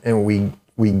ourselves, and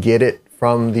we get it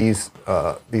from these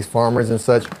farmers and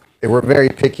such, we're very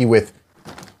picky with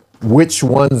which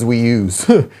ones we use.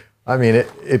 I mean,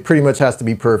 it pretty much has to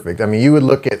be perfect. I mean, you would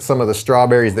look at some of the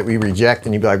strawberries that we reject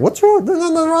and you'd be like, what's wrong? There's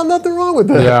nothing wrong with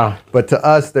that. Yeah. But to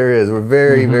us, there is. We're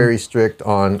very, very strict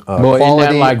on Well, isn't that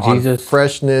quality, like on Jesus?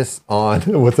 freshness, on,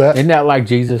 what's that? Isn't that like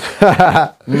Jesus?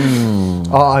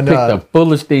 On, Pick the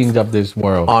fullest things of this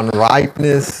world. on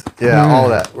ripeness. Yeah, all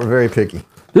that. We're very picky.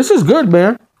 This is good,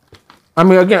 man. I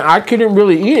mean, again, I couldn't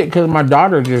really eat it because my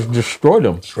daughter just destroyed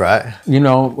them. Right. You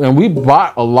know, and we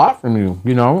bought a lot from you.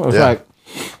 You know, it's Yeah. like,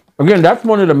 again, that's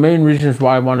one of the main reasons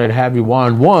why I wanted to have you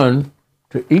on. One,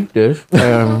 to eat this,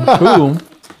 and two,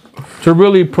 to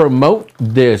really promote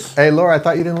this. Hey, Laura, I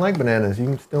thought you didn't like bananas.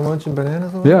 You still munching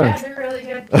bananas? Over Yeah. Yeah, they're really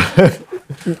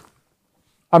good.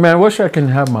 I mean, I wish I can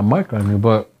have my mic on you,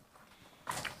 but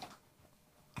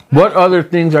what other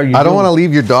things are you I don't doing? want to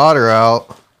leave your daughter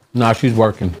out. No, she's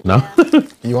working. No.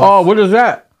 You Oh, want what is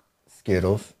that?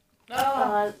 Skittles?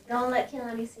 Don't let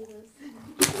Kehlani see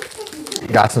this.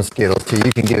 Got some Skittles too.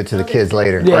 You can give it to the kids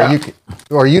later. Yeah.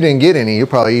 Or you didn't get any. You'll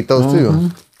probably eat those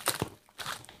too.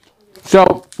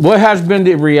 So, what has been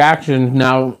the reaction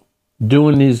now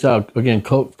doing these, again,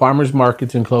 farmers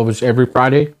markets in Clovis every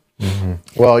Friday?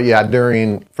 Well, yeah,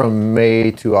 from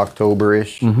May to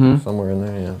October-ish, somewhere in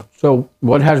there, yeah. So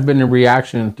what has been the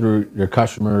reaction through your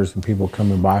customers and people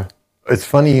coming by? It's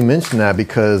funny you mention that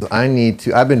because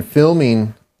I've been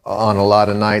filming on a lot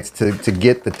of nights to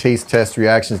get the taste test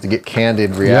reactions, to get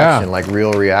candid reaction, like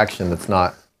real reaction that's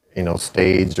not,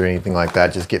 staged or anything like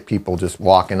that. Just get people just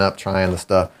walking up, trying the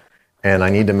stuff. And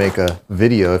I need to make a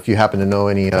video. If you happen to know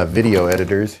any video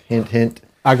editors, hint, hint.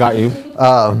 I got you.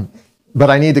 But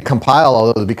I need to compile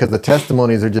all those because the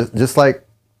testimonies are just like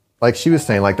she was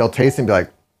saying, like they'll taste and be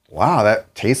like, wow,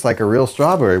 that tastes like a real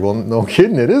strawberry. Well, no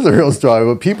kidding, it is a real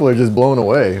strawberry, but people are just blown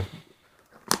away.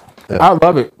 I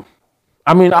love it.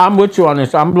 I mean, I'm with you on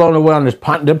this. I'm blown away on this.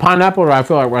 The pineapple, I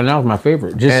feel like right now is my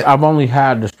favorite. I've only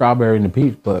had the strawberry and the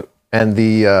peach, but. And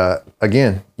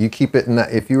again, you keep it in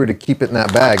that, if you were to keep it in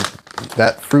that bag,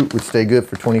 that fruit would stay good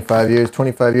for 25 years.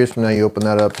 25 years from now, you open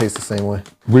that up, tastes the same way.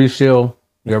 Reseal,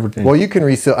 everything. Well, you can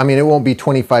reseal. I mean, it won't be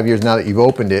 25 years now that you've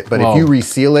opened it, but if you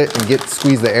reseal it and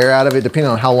squeeze the air out of it, depending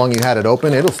on how long you had it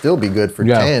open, it'll still be good for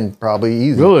 10, probably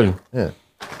easy. Really? Yeah.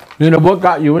 What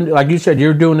got you into, like you said,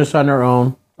 you're doing this on your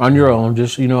own,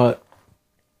 just,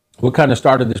 what kind of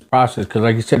started this process? Because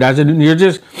like you said, you're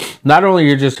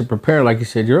just a preparer, like you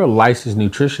said, you're a licensed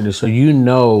nutritionist, so you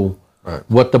know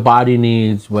what the body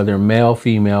needs, whether male,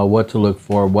 female, what to look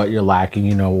for, what you're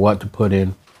lacking, what to put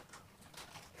in.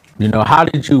 How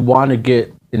did you want to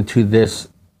get into this,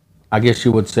 I guess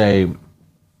you would say,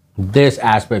 this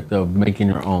aspect of making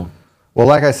your own? Well,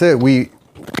 like I said,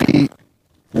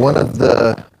 one of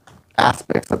the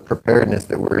aspects of preparedness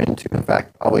that we're into, in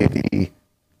fact, probably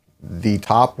the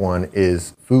top one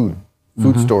is food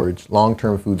storage,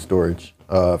 long-term food storage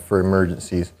for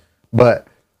emergencies. But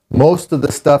most of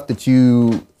the stuff that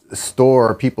you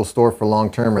store, people store for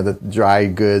long-term, are the dry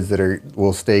goods that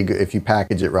will stay good. If you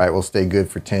package it right, will stay good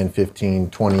for 10, 15,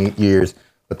 20 years.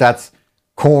 But that's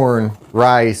corn,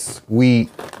 rice, wheat,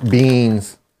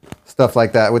 beans, stuff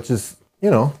like that, which is,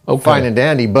 fine and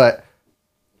dandy. But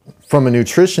from a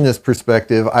nutritionist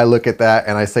perspective, I look at that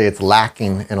and I say it's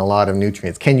lacking in a lot of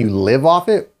nutrients. Can you live off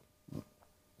it?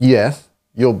 Yes,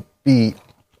 you'll be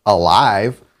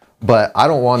alive, but I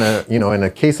don't want to, in a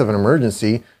case of an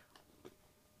emergency,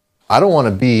 I don't want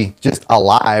to be just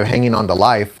alive, hanging on to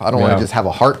life. I don't want to just have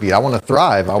a heartbeat. I want to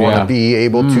thrive. I want to be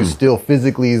able to still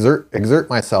physically exert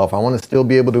myself. I want to still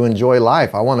be able to enjoy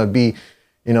life. I want to be,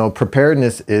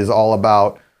 preparedness is all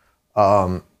about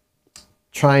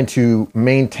trying to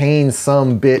maintain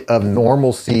some bit of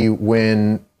normalcy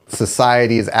when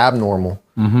society is abnormal,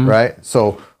 right?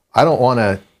 So I don't want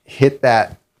to hit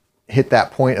that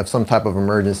point of some type of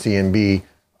emergency and be,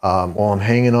 I'm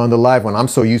hanging on to life when I'm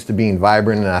so used to being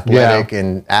vibrant and athletic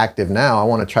and active now. I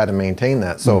want to try to maintain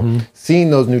that. So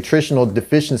seeing those nutritional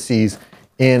deficiencies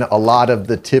in a lot of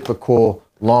the typical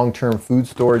long-term food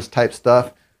storage type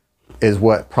stuff is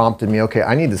what prompted me, okay,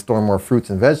 I need to store more fruits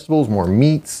and vegetables, more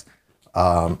meats,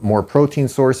 more protein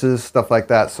sources, stuff like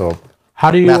that. So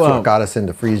that's what got us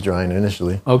into freeze drying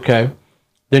initially. Okay.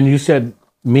 Then you said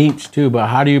meats too, but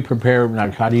how do you prepare,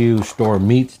 how do you store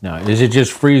meats now? Is it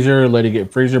just freezer, let it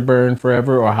get freezer burned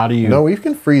forever, or how do you? No, we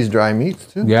can freeze dry meats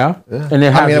too. Yeah?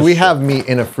 And we have meat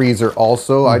in a freezer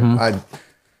also. I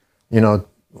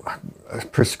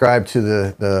prescribe to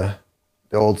the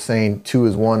old saying, 2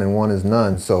 is 1 and 1 is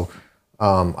none. So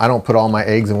I don't put all my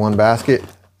eggs in one basket.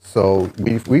 So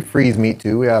we freeze meat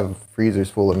too. We have freezers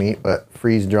full of meat, but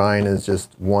freeze drying is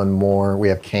just one more. We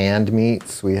have canned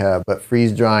meats. But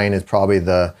freeze drying is probably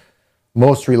the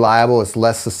most reliable. It's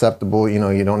less susceptible. You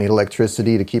don't need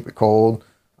electricity to keep it cold.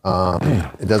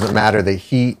 It doesn't matter the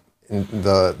heat,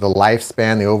 the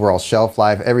lifespan, the overall shelf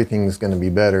life. Everything's going to be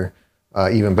better,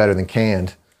 even better than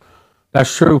canned.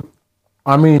 That's true.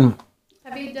 I mean,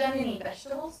 Have you done any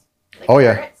vegetables? Like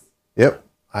carrots? Yep.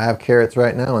 I have carrots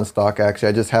right now in stock. Actually,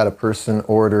 I just had a person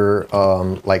order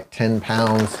like 10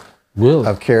 pounds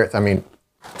of carrots.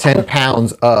 10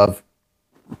 pounds of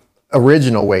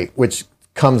original weight, which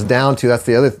comes down to, that's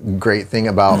the other great thing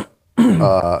about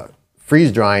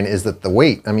freeze drying, is that the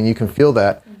weight, you can feel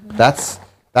that. That's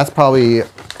probably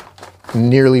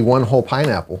nearly one whole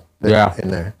pineapple in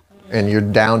there. And you're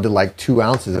down to like 2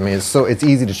 ounces. It's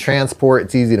easy to transport,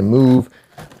 it's easy to move.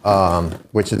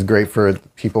 Which is great for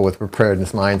people with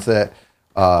preparedness mindset.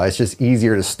 It's just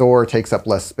easier to store, takes up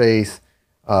less space,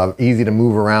 easy to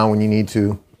move around when you need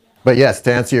to. But yes,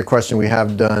 to answer your question, we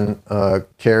have done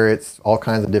carrots, all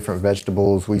kinds of different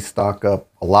vegetables. We stock up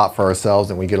a lot for ourselves,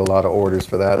 and we get a lot of orders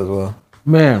for that as well.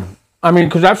 Man,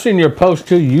 because I've seen your post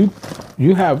too.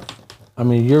 You're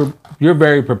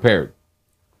very prepared.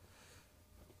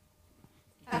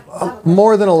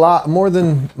 More than a lot, more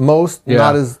than most, Yeah.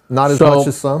 not as So- much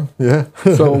as some. Yeah.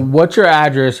 So what's your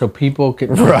address so people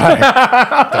can? Right.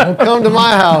 Don't come to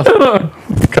my house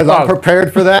because I'm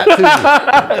prepared for that too.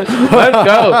 Let's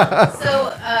go.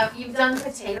 So you've done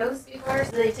potatoes before.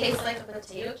 So they taste like a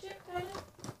potato chip, kind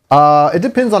of. It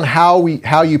depends on how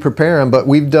you prepare them, but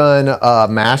we've done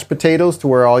mashed potatoes to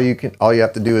where all you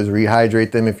have to do is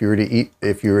rehydrate them if you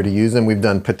were to use them. We've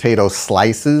done potato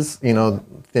slices,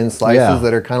 thin slices Yeah.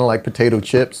 that are kind of like potato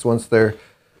chips once they're.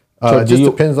 So It do just you-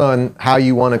 depends on how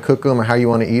you want to cook them or how you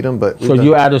want to eat them. But So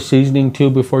you add a seasoning too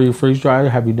before you freeze dry?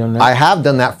 Have you done that? I have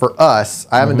done that for us.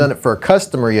 I haven't done it for a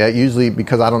customer yet. Usually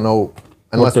because I don't know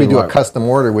unless they we do a like. custom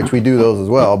order, which we do those as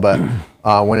well. But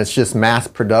when it's just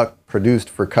produced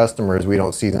for customers, we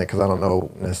don't season it because I don't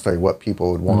know necessarily what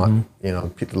people would want.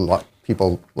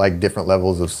 People like different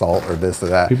levels of salt or this or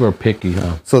that. People are picky,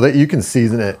 huh? So that you can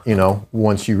season it,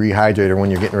 once you rehydrate or when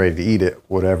you're getting ready to eat it,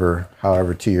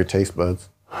 however to your taste buds.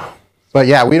 But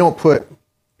yeah, we don't put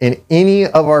in any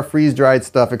of our freeze-dried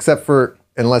stuff, except for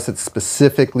unless it's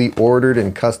specifically ordered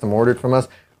and custom ordered from us,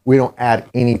 we don't add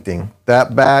anything.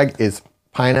 That bag is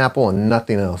pineapple and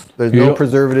nothing else. There's no Yep.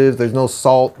 preservatives, there's no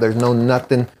salt, there's no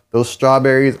nothing. Those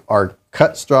strawberries are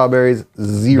cut strawberries,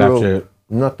 zero, That's it.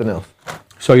 nothing else.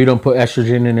 So you don't put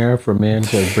estrogen in there for men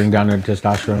to bring down their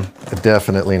testosterone?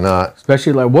 Definitely not.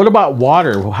 Especially what about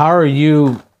water? How are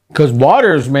you? Because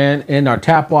waters, man, in our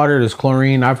tap water, there's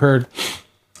chlorine. I've heard,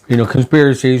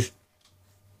 conspiracies.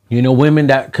 Women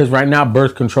because right now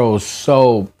birth control is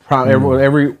so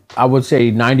every I would say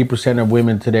 90% of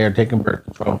women today are taking birth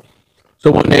control.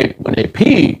 So when they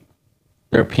pee,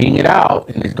 they're peeing it out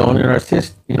and it's going in our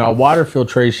system, our water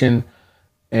filtration,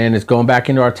 and it's going back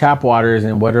into our tap waters.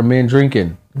 And what are men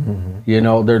drinking?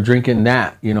 They're drinking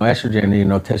that,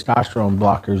 estrogen, testosterone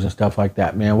blockers and stuff like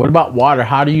that, man. What about water?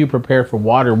 How do you prepare for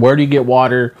water? Where do you get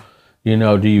water?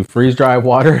 Do you freeze dry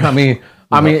water? I mean,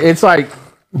 it's like,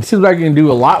 it seems like you can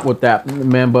do a lot with that,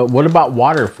 man. But what about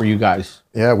water for you guys?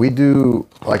 Yeah, we do,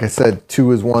 like I said,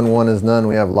 2 is 1, 1 is none.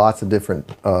 We have lots of different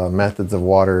methods of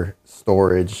water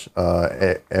storage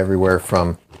everywhere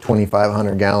from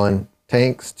 2,500 gallon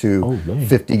tanks to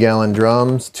 50-gallon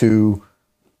drums to,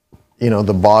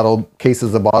 the bottled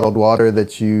cases of bottled water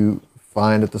that you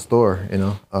find at the store,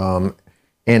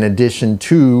 in addition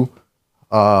to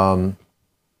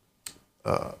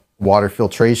water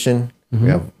filtration. We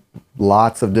have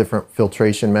lots of different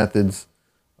filtration methods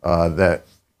that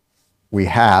we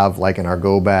have, like in our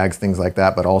go bags, things like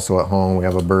that, but also at home we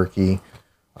have a Berkey.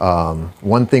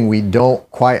 One thing we don't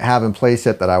quite have in place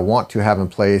yet that I want to have in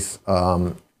place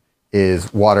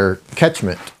is water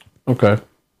catchment. Okay.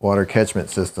 Water catchment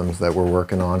systems that we're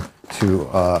working on to,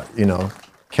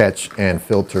 catch and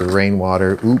filter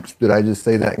rainwater. Oops, did I just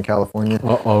say that in California?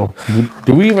 Uh-oh.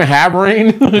 Do we even have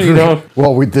rain?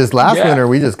 Well, this last Yeah. winter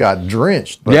we just got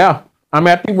drenched. But, Yeah.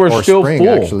 I think we're or still spring, full.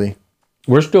 actually.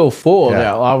 We're still full of Yeah.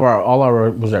 that. All our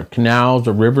was there canals,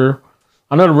 the river.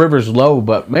 I know the river's low,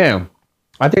 but man,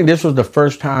 I think this was the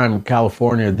first time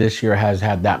California this year has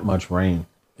had that much rain.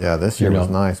 Yeah, this year was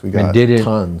nice. We and got didn't-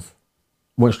 tons.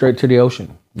 Went straight to the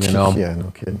ocean, Yeah, no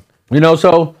kidding.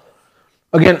 So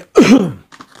again,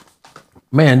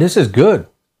 man, this is good.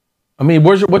 I mean,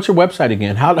 what's your website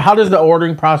again? How does the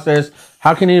ordering process?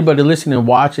 How can anybody listen and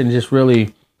watch and just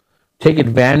really take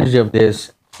advantage of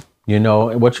this?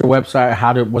 What's your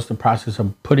website? What's the process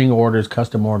of putting orders,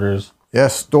 custom orders?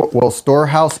 Yes,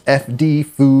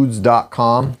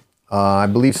 storehousefdfoods.com. I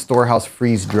believe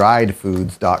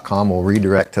storehousefreezedriedfoods.com will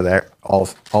redirect to that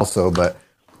also, but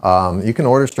you can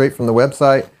order straight from the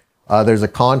website. There's a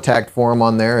contact form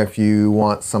on there if you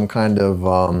want some kind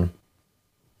of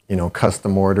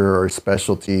custom order or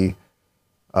specialty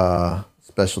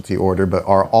order. But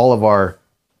all of our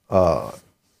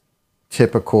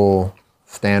typical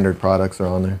standard products are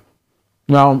on there.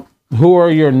 Now, who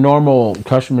are your normal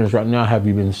customers right now? Have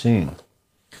you been seeing?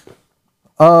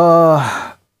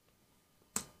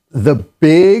 The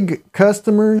big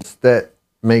customers that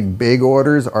make big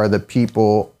orders are the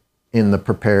people in the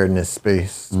preparedness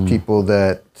space, people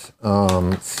that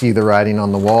see the writing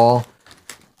on the wall.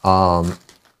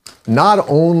 Not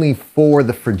only for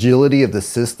the fragility of the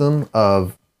system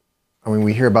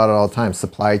we hear about it all the time,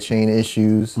 supply chain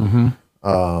issues,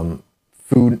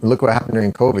 food. Look what happened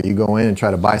during COVID. You go in and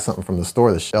try to buy something from the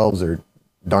store, the shelves are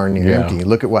darn near empty.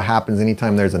 Look at what happens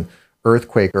anytime there's an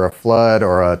earthquake or a flood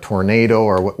or a tornado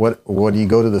or what do you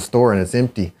go to the store and it's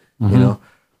empty,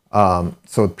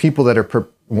 So people that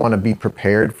want to be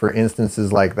prepared for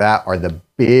instances like that are the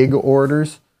big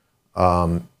orders.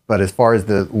 But as far as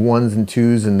the ones and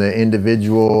twos and the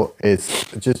individual, it's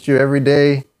just your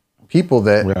everyday people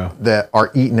that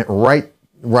are eating it right.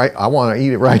 I want to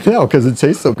eat it right now because it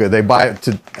tastes so good. They buy it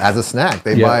as a snack.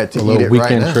 They buy it to eat it right now. A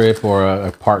weekend trip or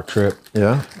a park trip.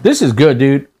 Yeah. This is good,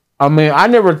 dude. I mean, I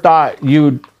never thought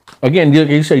you'd. Again,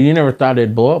 you said you never thought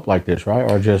it'd blow up like this, right?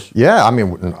 Or just Yeah, I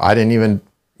mean, I didn't even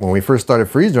when we first started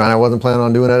freeze drying, I wasn't planning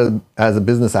on doing it as a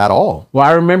business at all. Well,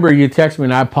 I remember you texted me,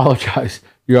 and I apologize.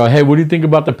 You're like, hey, what do you think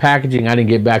about the packaging? I didn't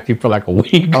get back to you for like a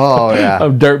week. Oh yeah,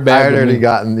 of dirtbag. I had already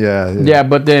gotten Yeah,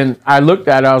 but then I looked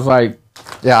at it, I was like,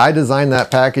 yeah, I designed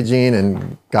that packaging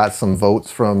and got some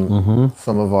votes from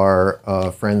some of our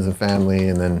friends and family,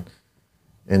 and then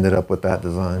ended up with that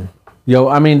design. Yo,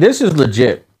 I mean, this is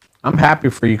legit. I'm happy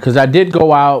for you because I did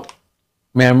go out.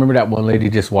 Man, I remember that one lady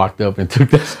just walked up and took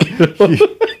that Skittle.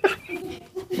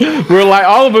 We're like,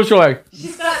 all of us were like.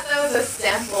 She's got those a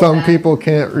sample. Some people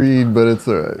can't read, but it's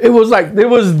all right. It was like, it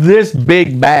was this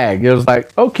big bag. It was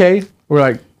like, okay. We're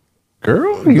like,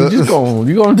 girl, you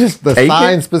gonna just the take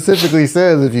sign it? Specifically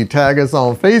says if you tag us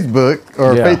on Facebook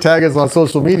or tag us on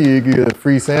social media, you get a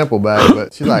free sample bag.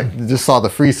 But she just saw the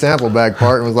free sample bag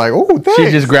part and was like, "Oh, thanks." She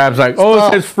just grabs like, "Oh,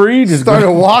 it says free." Just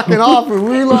started walking off, and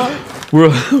we were like, we're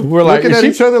like looking at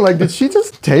each other like, "Did she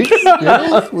just take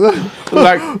Skittles?"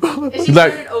 like, And she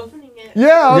like, started opening it.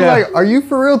 yeah, I was like, "Are you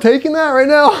for real taking that right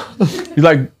now?" He's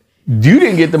like, you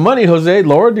didn't get the money, Jose.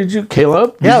 Laura, did you?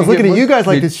 Caleb? Yeah, I was looking at you guys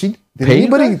like, did she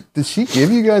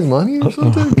give you guys money or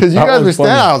something? Because you guys were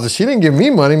standing. She didn't give me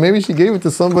money. Maybe she gave it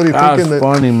to somebody thinking that.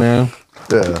 Funny, man.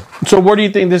 Yeah. So where do you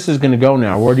think this is going to go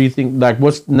now? Where do you think, like,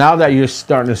 what's now that you're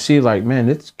starting to see, like, man,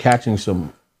 it's catching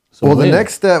some Well, the wind.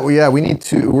 next step, we need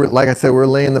to. Like I said, we're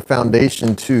laying the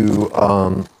foundation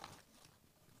to.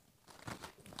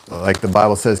 Like the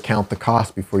Bible says, count the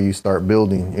cost before you start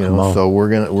building. You know, so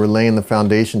we're laying the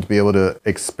foundation to be able to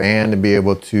expand and be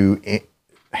able to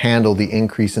handle the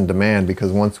increase in demand.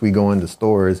 Because once we go into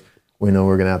stores, we know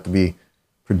we're going to have to be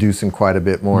producing quite a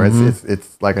bit more.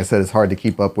 It's like I said, it's hard to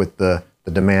keep up with the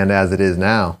demand as it is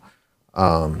now.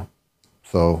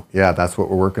 So yeah, that's what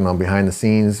we're working on behind the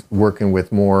scenes, working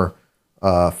with more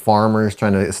farmers,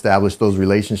 trying to establish those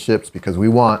relationships because we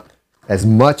want as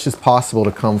much as possible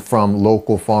to come from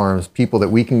local farms, people that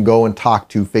we can go and talk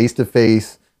to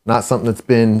face, not something that's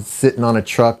been sitting on a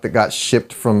truck that got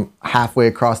shipped from halfway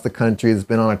across the country, that's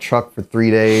been on a truck for 3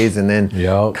 days and then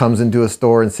comes into a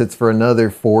store and sits for another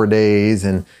 4 days.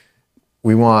 And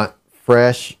we want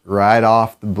fresh, right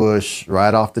off the bush,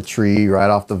 right off the tree,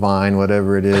 right off the vine,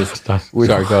 whatever it is. Sorry,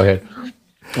 go ahead.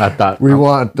 I thought. We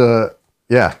want,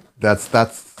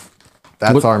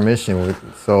 that's our mission.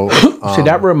 So see,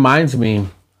 that reminds me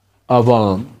of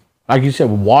like you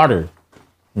said, water.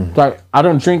 Like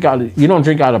you don't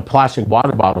drink out of plastic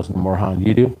water bottles anymore, huh?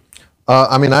 You do?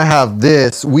 I mean, I have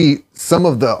this. Some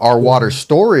of our water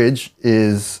storage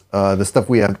is the stuff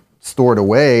we have stored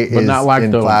away is not like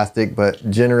in plastic, but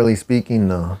generally speaking,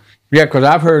 no. Yeah, because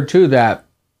I've heard too that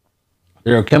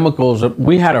there are chemicals.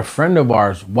 We had a friend of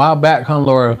ours a while back, huh,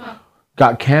 Laura,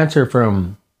 got cancer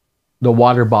from the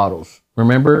water bottles.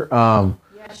 Remember? Yeah,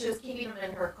 she was keeping them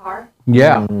in her car.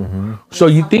 Yeah. So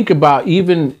you think about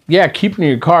keeping in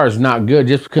your car is not good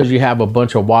just because you have a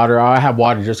bunch of water. I have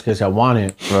water just because I want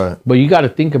it. Right. But you got to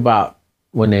think about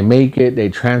when they make it, they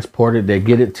transport it, they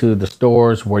get it to the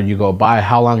stores where you go buy,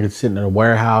 how long it's sitting in a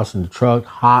warehouse, in the truck,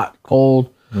 hot,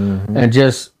 cold, and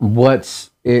just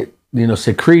what's it,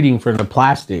 secreting from the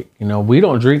plastic. We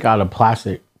don't drink out of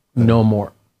plastic no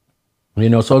more.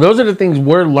 So those are the things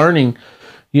we're learning.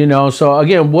 So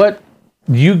again, what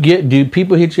do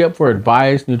people hit you up for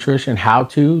advice, nutrition, how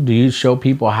to? Do you show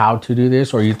people how to do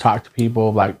this, or you talk to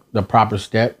people like the proper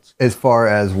steps? As far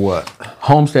as what?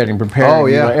 Homesteading, preparing, Oh,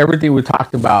 yeah. Everything we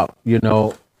talked about,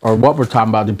 or what we're talking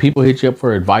about. Do people hit you up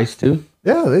for advice too?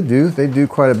 Yeah, they do. They do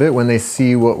quite a bit when they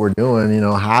see what we're doing.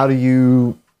 How do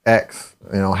you X?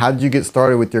 How did you get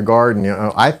started with your garden?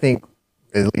 I think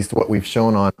at least what we've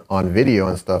shown on video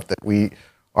and stuff that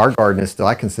our garden is still,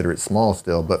 I consider it small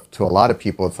still, but to a lot of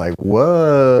people, it's like,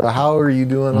 whoa, how are you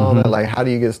doing all that? Like, how do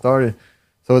you get started?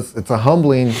 So it's a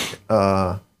humbling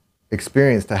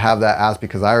experience to have that asked,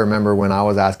 because I remember when I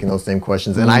was asking those same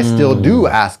questions, and I still do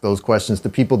ask those questions to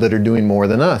people that are doing more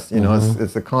than us.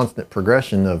 It's a constant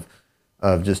progression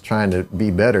of just trying to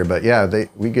be better. But yeah,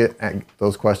 we get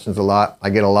those questions a lot. I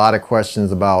get a lot of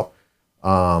questions about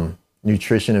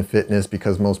nutrition and fitness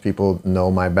because most people know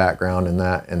my background in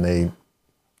that, and they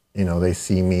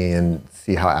see me and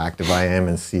see how active I am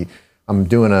and see I'm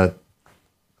doing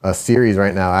a series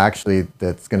right now actually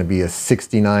that's going to be a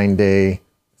 69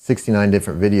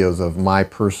 different videos of my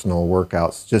personal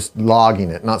workouts, just logging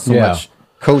it, not so much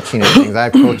coaching and things. I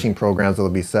have coaching programs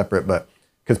that'll be separate, but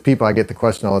because people, I get the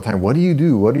question all the time, what do you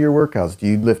do? What are your workouts? Do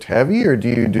you lift heavy, or do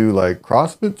you do like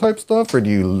CrossFit type stuff, or do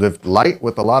you lift light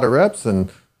with a lot of reps? And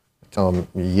I tell them,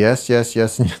 yes. Yeah.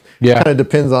 Kind of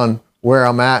depends on where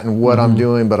I'm at and what I'm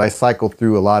doing, but I cycle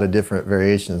through a lot of different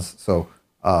variations. So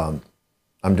I'm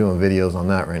doing videos on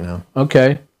that right now.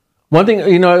 Okay. One thing,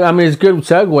 you know, I mean, it's a good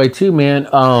segue too, man.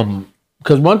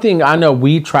 Because one thing I know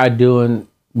we tried doing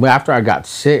after I got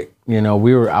sick, you know,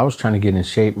 I was trying to get in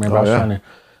shape. Remember, I was trying to,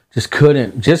 just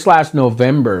couldn't. Just last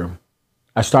November,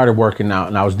 I started working out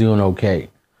and I was doing okay.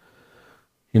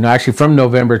 You know, actually from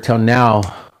November till now,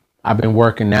 I've been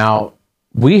working out.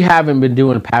 We haven't been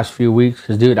doing the past few weeks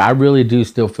because, dude, I really do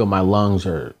still feel my lungs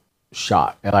are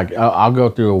shot. Like I'll go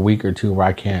through a week or two where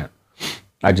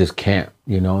I just can't,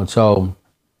 you know. And so,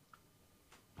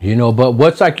 you know, but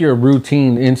what's like your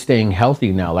routine in staying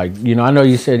healthy now? Like, you know, I know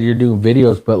you said you're doing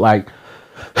videos, but like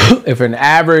if an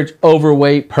average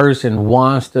overweight person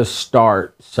wants to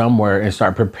start somewhere and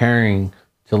start preparing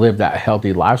to live that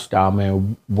healthy lifestyle,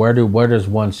 man, where does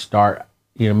one start?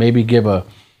 You know, maybe give a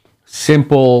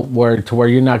simple word to where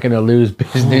you're not going to lose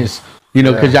business, you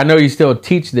know, because I know you still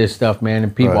teach this stuff, man,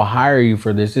 and people hire you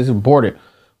for this. It's important.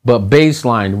 But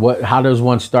baseline, how does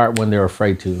one start when they're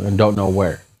afraid to and don't know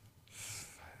where?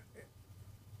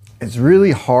 It's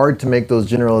really hard to make those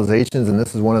generalizations, and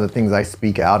this is one of the things I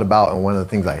speak out about, and one of the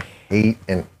things I hate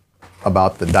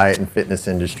about the diet and fitness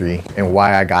industry, and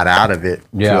why I got out of it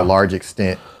to a large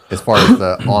extent, as far as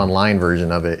the online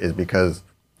version of it, is because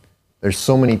there's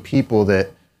so many people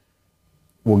that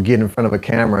will get in front of a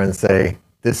camera and say,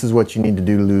 this is what you need to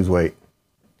do to lose weight.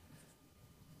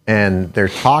 And they're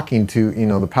talking to, you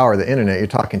know, the power of the internet, you're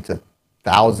talking to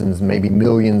thousands, maybe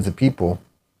millions of people.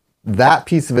 That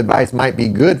piece of advice might be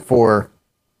good for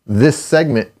this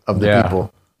segment of the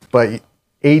people, but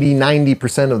 80,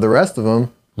 90% of the rest of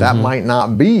them, that might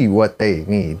not be what they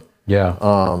need. Yeah.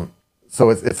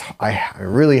 So I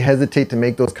really hesitate to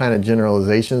make those kind of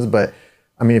generalizations, but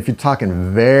I mean, if you're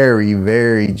talking very,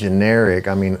 very generic,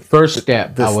 I mean, first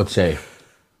step, I would say,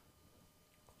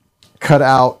 cut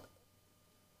out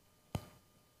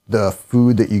the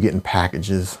food that you get in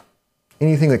packages.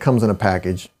 Anything that comes in a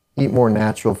package. Eat more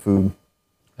natural food.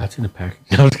 That's in the package.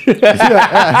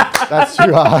 That's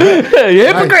true. You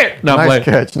hypocrite. Nice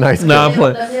catch. No, I'm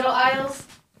playing. The middle aisles.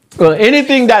 Well,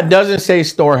 anything that doesn't say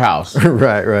storehouse.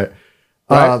 Right.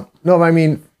 No, I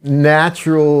mean,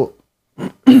 natural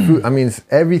food. I mean,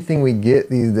 everything we get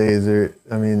these days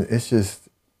it's just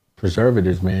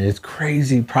preservatives, man. It's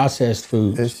crazy processed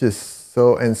food. It's just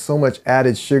so much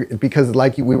added sugar, because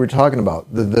like we were talking about,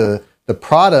 the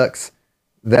products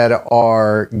that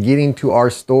are getting to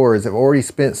our stores have already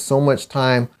spent so much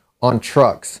time on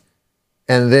trucks.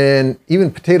 And then even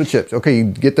potato chips. Okay, you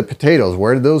get the potatoes.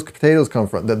 Where did those potatoes come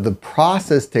from? The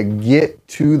process to get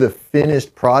to the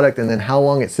finished product, and then how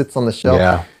long it sits on the shelf.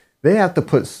 Yeah. They have to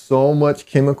put so much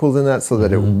chemicals in that so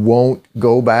that it won't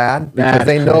go bad. Because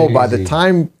they know by the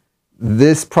time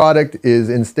this product is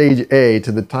in stage A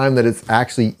to the time that it's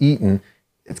actually eaten,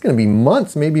 it's going to be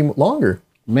months, maybe longer.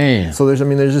 Man. So there's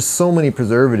just so many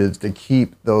preservatives to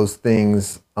keep those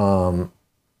things,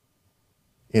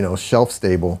 shelf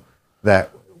stable,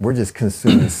 that we're just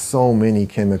consuming so many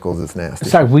chemicals. It's nasty.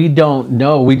 It's like we don't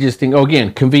know. We just think,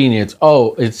 again, convenience.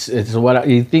 Oh, it's what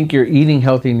you think you're eating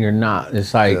healthy and you're not.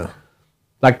 It's like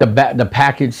the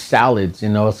packaged salads. You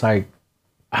know, it's like,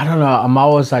 I don't know. I'm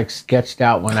always like sketched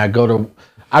out when I go to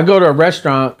a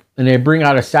restaurant and they bring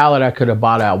out a salad I could have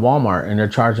bought at Walmart, and they're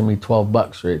charging me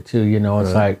 $12 for it too. You know,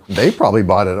 it's like they probably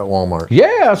bought it at Walmart.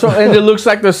 Yeah. So and it looks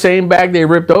like the same bag they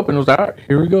ripped open. It was like, all right,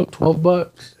 here we go,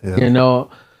 $12. Yeah. You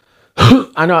know,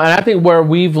 I know, and I think where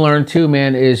we've learned too,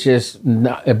 man, is just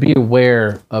be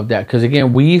aware of that, because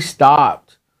again, we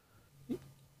stopped.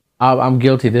 I'm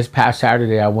guilty. This past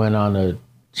Saturday, I went on a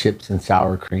chips and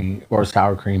sour cream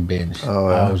binge. Oh,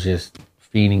 yeah. I was just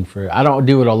fiending for it. I don't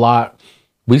do it a lot.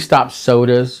 We stopped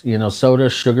sodas,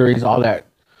 sodas, sugaries, all that.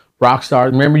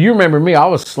 Rockstar. You remember me, I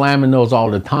was slamming those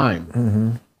all the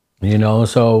time.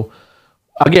 So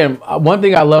again, one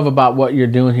thing I love about what you're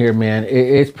doing here, man,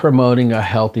 it's promoting a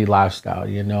healthy lifestyle,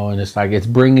 and it's like, it's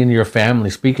bringing your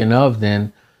family. Speaking of,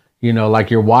 then,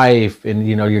 like your wife and,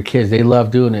 your kids, they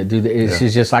love doing it.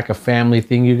 It's just like a family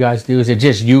thing you guys do. Is it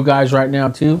just you guys right now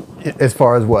too? As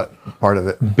far as what part of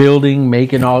it? Building,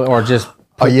 making all, or just...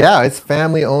 it's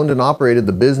family owned and operated,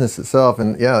 the business itself.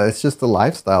 And yeah, it's just a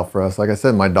lifestyle for us. Like I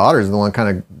said, my daughter's the one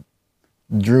kind of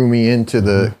drew me into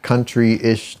the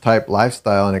country-ish type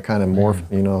lifestyle, and it kind of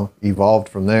morphed, evolved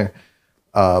from there.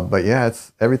 But yeah,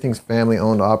 everything's family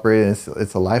owned, operated.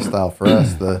 It's a lifestyle for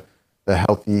us. The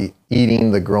healthy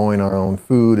eating, the growing our own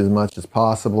food as much as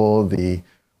possible, the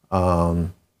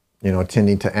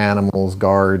tending to animals,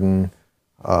 garden,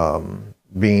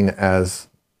 being as,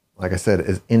 like I said,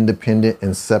 as independent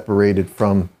and separated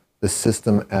from the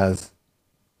system as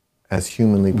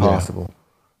humanly possible.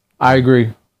 I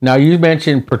agree. Now, you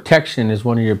mentioned protection is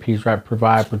one of your P's, right?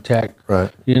 Provide, protect.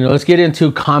 Right. Let's get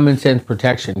into common sense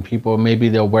protection. People, maybe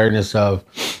the awareness of,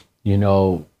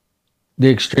 the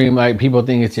extreme, like people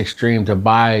think it's extreme to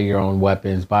buy your own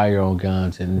weapons, buy your own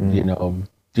guns, and,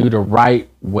 do the right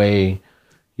way.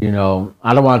 I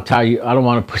don't want to tell you, I don't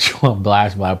want to put you on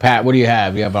blast, but Pat, what do you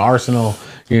have? You have an arsenal,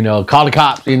 call the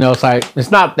cops, it's like, it's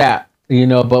not that,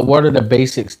 but what are the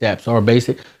basic steps or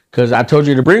basic, because I told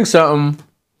you to bring something.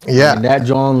 Yeah. And that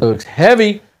John looks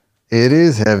heavy. It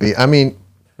is heavy. I mean,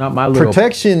 not my little.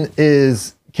 Protection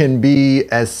can be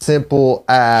as simple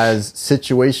as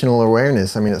situational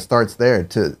awareness. I mean, it starts there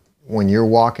to when you're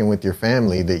walking with your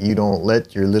family, that you don't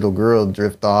let your little girl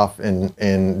drift off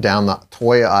and down the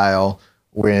toy aisle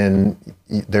when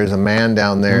there's a man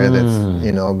down there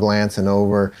that's, glancing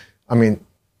over. I mean,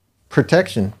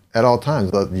 protection at all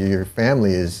times. Your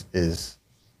family is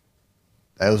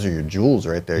those are your jewels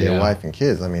right there, your wife and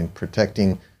kids. I mean,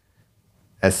 protecting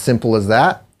as simple as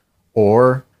that,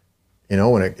 or,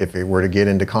 if it were to get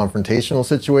into confrontational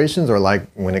situations, or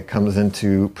like when it comes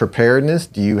into preparedness,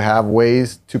 do you have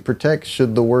ways to protect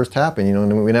should the worst happen?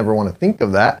 And we never want to think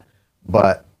of that,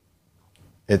 but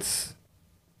it's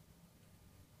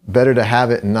better to have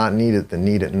it and not need it than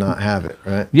need it and not have it,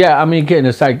 right? Yeah, I mean, again,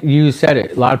 it's like you said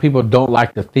it. A lot of people don't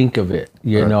like to think of it.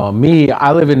 Me,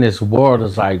 I live in this world.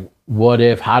 It's like, what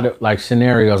if, like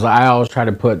scenarios. I always try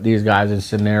to put these guys in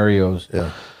scenarios.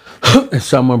 Yeah. If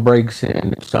someone breaks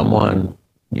in, if someone,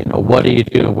 what do you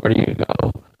do? Where do you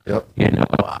go? Yep.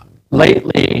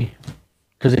 Lately,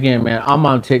 because again, man, I'm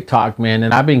on TikTok, man,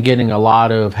 and I've been getting a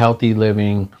lot of healthy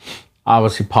living,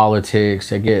 obviously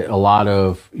politics. I get a lot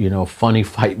of, funny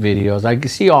fight videos. I can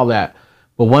see all that.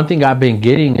 But one thing I've been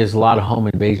getting is a lot of home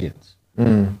invasions,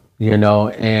 and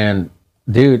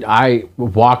dude, I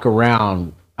walk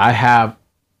around, I have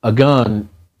a gun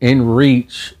in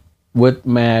reach with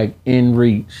mag in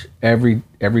reach every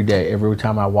day, every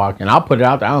time I walk, and I'll put it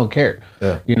out there. I don't care.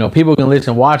 Yeah. People can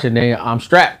listen, watch it. I'm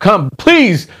strapped. Come,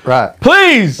 please, right?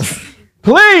 Please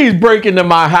break into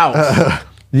my house.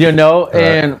 Right.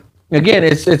 And again,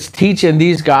 it's teaching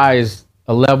these guys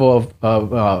a level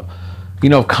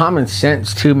of common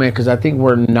sense too, man. Because I think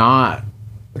we're not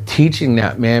teaching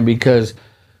that, man. Because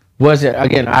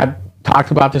I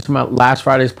talked about this in my last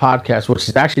Friday's podcast, which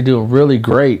is actually doing really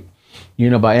great.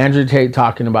 By Andrew Tate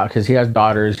talking about, because he has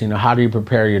daughters, how do you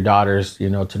prepare your daughters,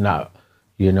 to not,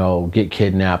 get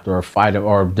kidnapped or fight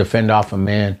or defend off a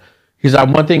man. He's like,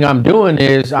 one thing I'm doing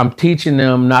is I'm teaching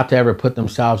them not to ever put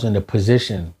themselves in a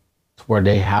position to where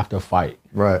they have to fight.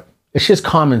 Right. It's just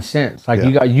common sense. Like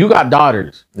you got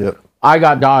daughters. Yep. I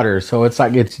got daughters. So it's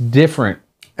like, it's different.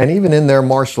 And even in their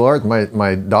martial arts,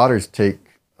 my daughters take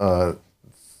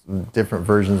different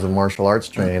versions of martial arts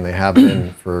training. They have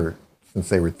been since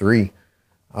they were 3.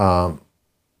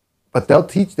 But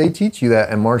they teach you that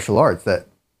in martial arts, that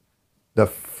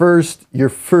your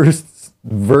first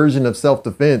version of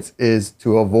self-defense is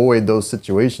to avoid those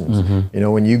situations.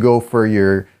 Mm-hmm. When you go for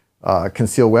your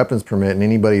concealed weapons permit, and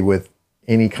anybody with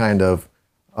any kind of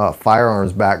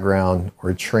firearms background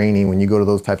or training, when you go to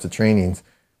those types of trainings,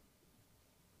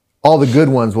 all the good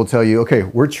ones will tell you, okay,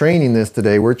 we're training this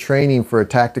today. We're training for a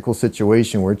tactical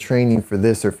situation. We're training for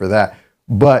this or for that.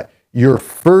 But your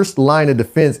first line of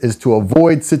defense is to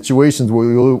avoid situations where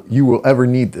you will ever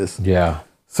need this. Yeah.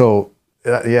 So,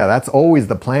 that's always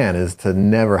the plan, is to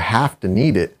never have to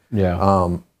need it.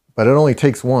 Yeah. But it only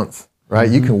takes once, right?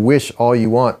 Mm-hmm. You can wish all you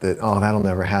want that, that'll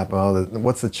never happen.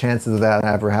 What's the chances of that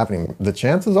ever happening? The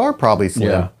chances are probably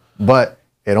slim, but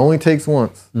it only takes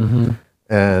once. Mm-hmm.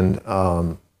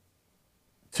 And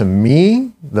to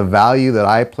me, the value that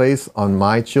I place on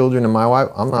my children and my wife,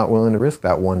 I'm not willing to risk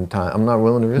that one time. I'm not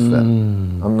willing to risk that.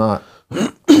 I'm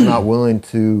not willing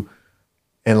to.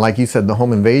 And like you said, the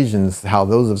home invasions, how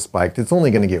those have spiked, it's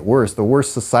only going to get worse. The worse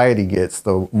society gets,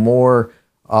 the more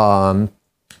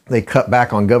they cut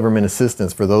back on government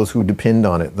assistance for those who depend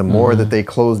on it. The more that they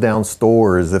close down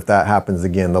stores, if that happens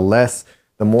again, the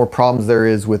more problems there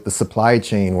is with the supply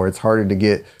chain, where it's harder to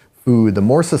get food. The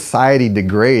more society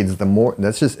degrades, the more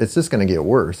it's just going to get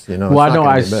worse. Well, I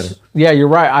know. You're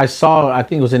right. I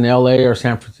think it was in LA or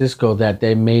San Francisco that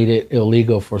they made it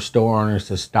illegal for store owners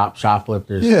to stop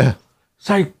shoplifters. Yeah. It's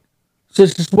like,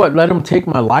 just what? Let them take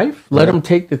my life? Let them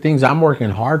take the things I'm working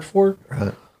hard for?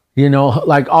 Right.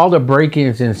 Like all the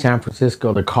break-ins in San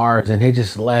Francisco, the cars, and they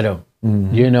just let them.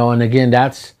 Mm-hmm. And again,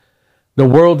 that's the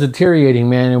world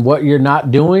deteriorating, man. And what you're not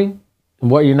doing,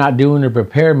 what you're not doing to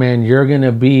prepare, man, you're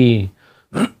gonna be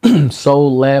so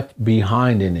left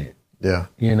behind in it. Yeah.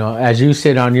 You know, as you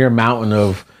sit on your mountain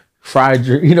of fried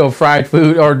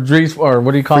food or drinks, or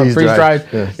what do you call it, freeze dried,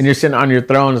 yes. and you're sitting on your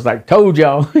throne. It's like, told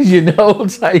y'all, you know,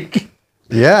 it's like,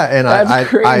 yeah, and that's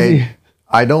crazy.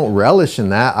 I don't relish in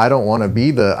that. I don't want to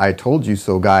be the I told you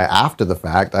so guy after the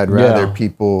fact. I'd rather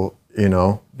people, you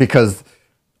know, because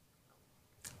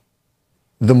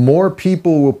the more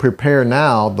people will prepare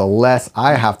now, the less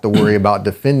I have to worry about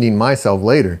defending myself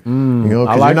later. You know,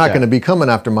 because you're not going to be coming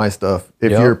after my stuff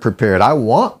if you're prepared. I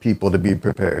want people to be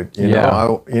prepared. You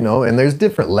know, and there's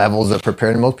different levels of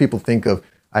prepared. And most people think of,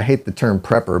 I hate the term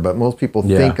prepper, but most people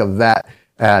think of that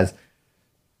as,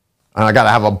 I got to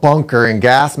have a bunker and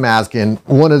gas mask and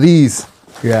one of these.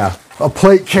 Yeah. A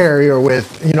plate carrier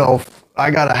with, you know,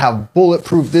 I got to have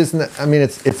bulletproof this and that. I mean,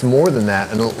 it's more than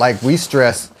that. And like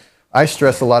I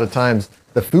stress a lot of times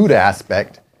the food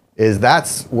aspect is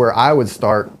that's where I would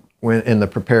start when in the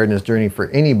preparedness journey for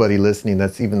anybody listening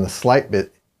that's even the slight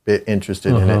bit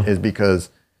interested in it, is because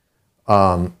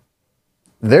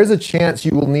there's a chance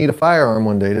you will need a firearm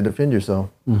one day to defend yourself.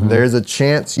 There's a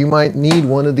chance you might need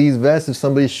one of these vests if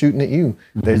somebody's shooting at you.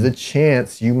 There's a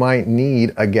chance you might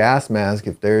need a gas mask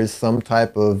if there's some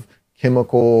type of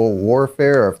chemical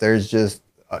warfare, or if there's just,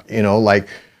 you know, like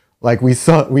we've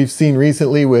seen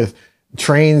recently with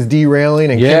trains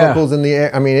derailing and chemicals in the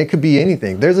air. I mean, it could be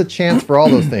anything. There's a chance for all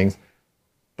those things,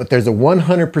 but there's a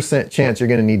 100% chance you're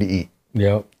going to need to eat.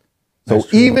 Yep. So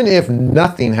even if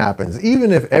nothing happens,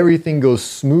 even if everything goes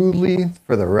smoothly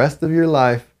for the rest of your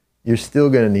life, you're still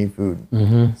going to need food.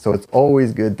 So it's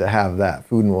always good to have that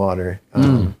food and water.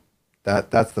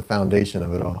 That's the foundation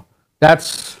of it all.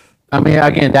 If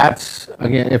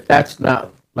that's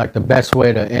not like the best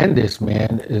way to end this,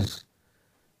 man, is,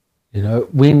 you know,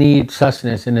 we need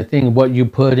sustenance, and the thing, what you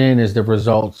put in is the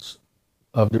results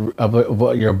of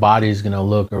what your body's gonna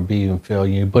look or be and feel.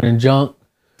 You put in junk,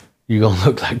 you're gonna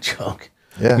look like junk.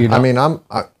 Yeah, you know? I mean,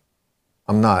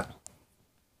 I'm not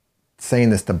saying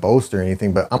this to boast or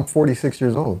anything, but I'm 46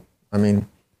 years old. I mean,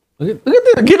 look at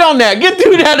this. Get on that. Get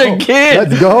through that again.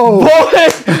 Let's go. Boy,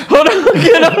 hold on.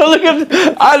 Get on. Look at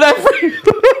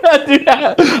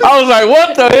I was like,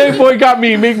 what the heck? Boy,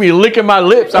 make me licking my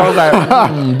lips. I was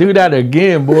like, do that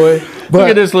again, boy. Look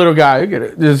at this little guy. Look at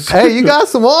it. Hey, you got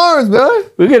some arms, man.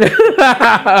 Look at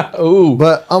it. Ooh.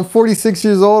 But I'm 46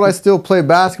 years old. I still play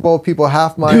basketball with people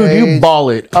half my age. Dude, you ball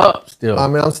it up still. I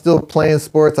mean, I'm still playing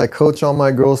sports. I coach all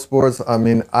my girls' sports. I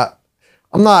mean, I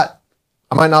might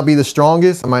not be the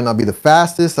strongest. I might not be the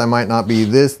fastest. I might not be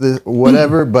this,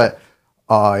 whatever. But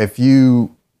if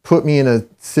you put me in a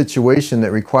situation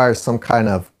that requires some kind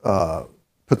of,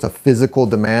 puts a physical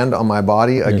demand on my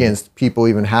body against people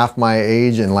even half my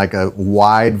age and like a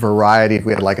wide variety, if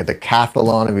we had like a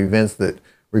decathlon of events that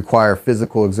require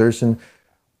physical exertion,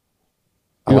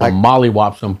 I like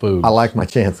mollywop some food. I like my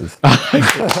chances.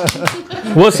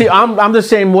 Well, see, I'm the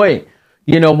same way.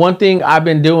 You know, one thing I've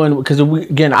been doing, because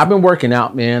again, I've been working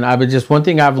out, man. One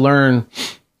thing I've learned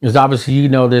is obviously, you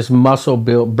know, this muscle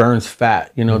build burns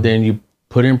fat, you know, then you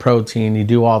put in protein, you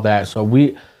do all that.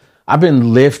 So I've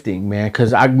been lifting, man,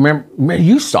 because I remember, man,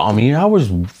 you saw me, I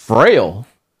was frail,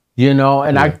 you know,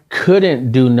 and I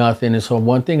couldn't do nothing. And so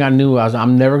one thing I knew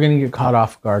I'm never going to get caught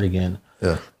off guard again.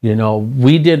 Yeah. You know,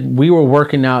 we were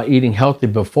working out, eating healthy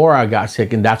before I got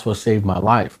sick, and that's what saved my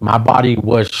life. My body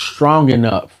was strong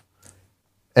enough.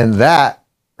 And that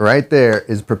right there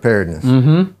is preparedness.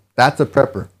 That's a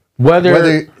prepper.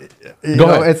 Whether you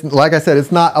know, it's like I said,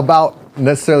 it's not about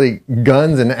necessarily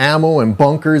guns and ammo and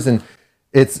bunkers, and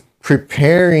it's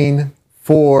preparing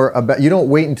for you don't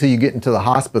wait until you get into the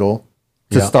hospital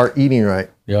to start eating right.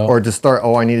 Or to start,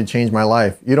 I need to change my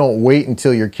life. You don't wait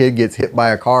until your kid gets hit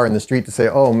by a car in the street to say,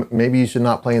 maybe you should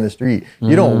not play in the street.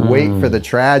 You don't wait for the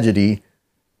tragedy,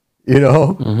 you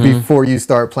know, before you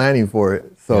start planning for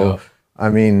it. So, I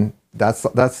mean, that's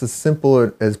as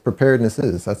simple as preparedness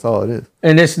is. That's all it is.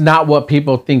 And it's not what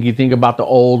people think. You think about the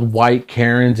old white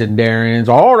Karens and Darrens.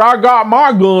 Oh, I got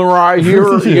my gun right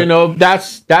here. You know,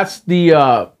 that's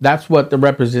what the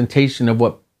representation of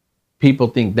what people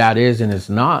think that is, and it's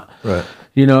not. Right.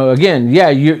 You know, again,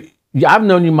 I've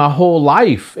known you my whole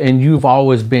life, and you've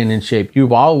always been in shape. You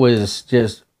were always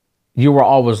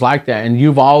like that, and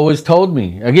you've always told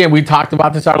me. Again, we talked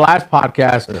about this our last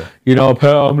podcast. Yeah. You know,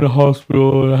 pal, I'm in the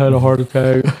hospital and I had a heart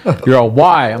attack. You're all,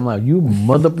 why? I'm like, you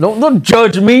mother, don't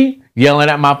judge me. Yelling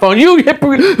at my phone, you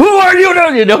hypocrite. Who are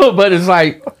you? You know, but it's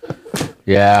like,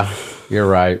 yeah, you're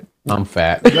right. I'm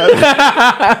fat.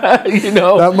 You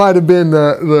know, that might have been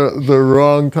the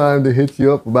wrong time to hit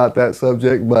you up about that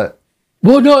subject, but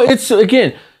well, no, it's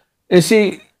again, and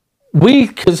see,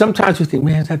 because sometimes we think,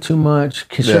 man, is that too much?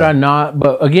 Should I not?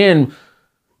 But again,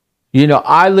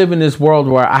 I live in this world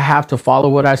where I have to follow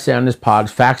what I say on this pod,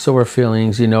 facts over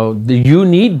feelings. You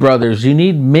need brothers, you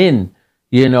need men,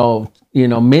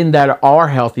 men that are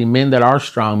healthy, men that are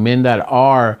strong, men that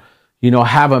are,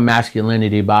 have a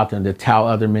masculinity about them to tell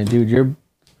other men, dude,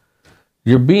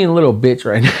 you're being a little bitch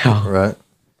right now. Right.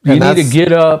 You need to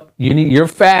get up. You're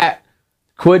fat.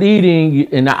 Quit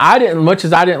eating. And much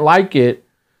as I didn't like it,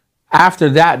 after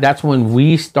that's when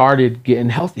we started getting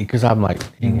healthy. Because I'm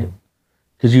like, dang it.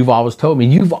 Because you've always told me,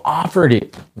 you've offered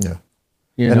it. Yeah.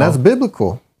 And that's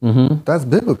biblical. Mm-hmm. That's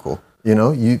biblical.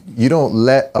 You don't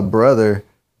let a brother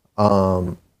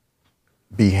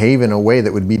behave in a way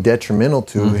that would be detrimental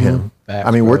to him.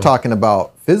 Facts, we're talking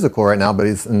about physical right now, but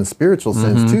it's in the spiritual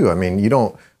sense too. You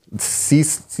don't see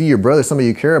your brother, somebody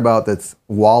you care about, that's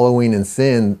wallowing in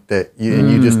sin, and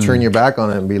you just turn your back on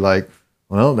it and be like,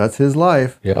 well, that's his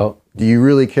life. Yep. Do you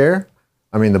really care?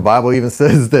 The Bible even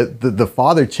says that the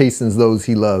Father chastens those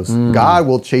he loves. God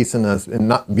will chasten us, and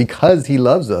not because he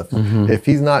loves us. If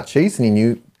he's not chastening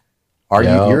you,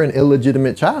 you're an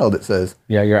illegitimate child, it says.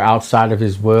 Yeah, you're outside of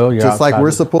his will. Just like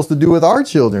we're supposed to do with our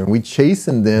children. We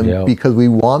chasten them because we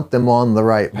want them on the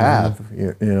right path.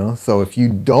 So if you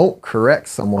don't correct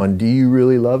someone, do you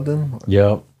really love them?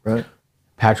 Yep. Right?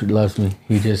 Patrick loves me.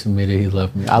 He just admitted he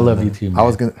loved me. I love you too,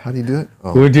 man. How do you do it?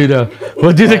 Oh. We'll do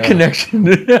the connection.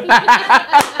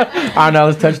 I don't know,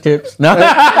 let's touch tips. No.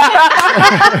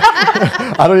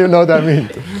 I don't even know what that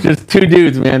means. Just two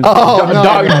dudes, man.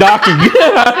 Docking.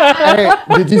 Hey,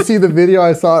 did you see the video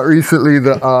I saw recently?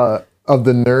 Of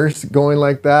the nurse going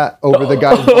like that over the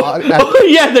guy's body.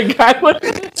 Yeah, the guy.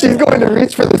 She's going to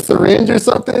reach for the syringe or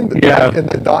something. And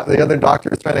the other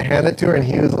doctor is trying to hand it to her, and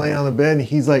he was laying on the bed, and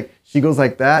he's like, she goes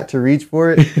like that to reach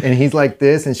for it, and he's like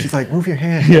this, and she's like, move your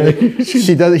hand. Yeah.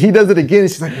 He does it again, and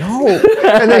she's like, no.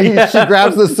 And then she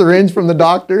grabs the syringe from the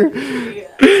doctor.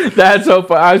 That's so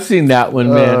funny. I've seen that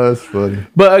one, man. Oh, that's funny.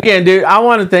 But again, dude, I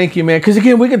want to thank you, man, because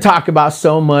again, we can talk about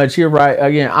so much. You're right.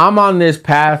 Again, I'm on this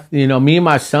path. Me and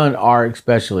my son are,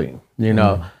 especially.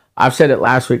 I've said it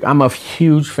last week. I'm a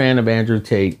huge fan of Andrew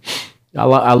Tate.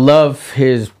 I love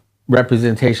his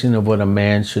representation of what a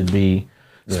man should be,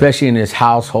 especially in his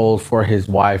household, for his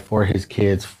wife, for his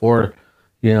kids, for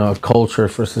culture,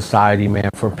 for society, man,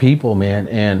 for people, man,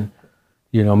 and.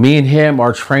 Me and him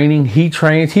are training. He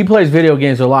trains. He plays video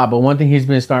games a lot, but one thing he's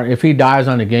been starting, if he dies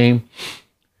on a game,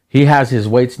 he has his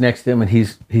weights next to him and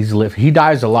he's lifting. He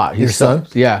dies a lot. He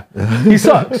sucks. Yeah. He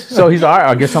sucks. So he's all right,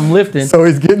 I guess I'm lifting. So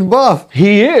he's getting buff.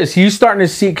 He is. He's starting to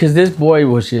see, because this boy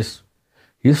was just,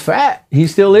 he's fat. He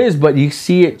still is, but you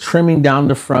see it trimming down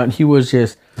the front. He was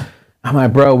just, I'm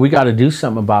like, bro, we got to do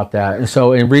something about that.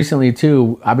 And recently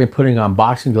too, I've been putting on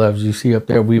boxing gloves. You see up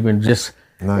there, we've been just,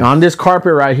 nice. On this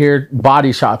carpet right here,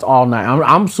 body shots all night.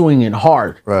 I'm swinging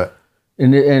hard. Right.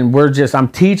 And I'm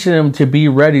teaching them to be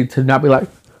ready to not be like,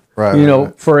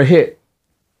 for a hit.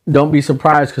 Don't be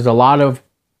surprised, because a lot of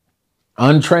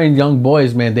untrained young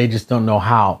boys, man, they just don't know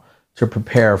how to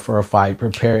prepare for a fight,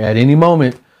 prepare at any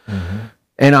moment. Mm-hmm.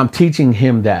 And I'm teaching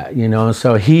him that,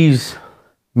 so he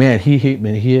hit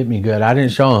me good. I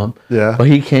didn't show him. Yeah. But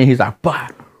he's like,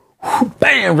 bam,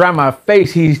 right in my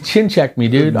face. He chin checked me,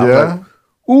 dude. I was like,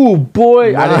 ooh,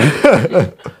 boy.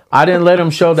 I didn't let him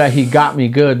show that he got me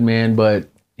good, man, but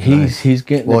he's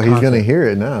getting Well, he's going to hear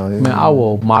it now. Man, I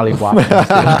will mollywop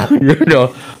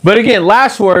him. But again,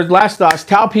 last words, last thoughts.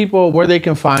 Tell people where they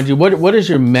can find you. What is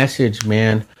your message,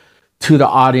 man, to the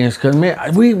audience? Because,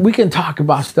 man, we can talk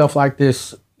about stuff like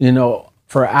this,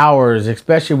 for hours,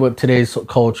 especially with today's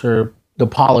culture, the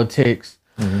politics.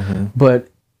 Mm-hmm. But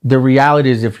the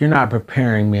reality is, if you're not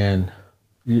preparing, man,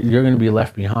 you're going to be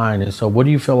left behind. And so what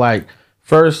do you feel like,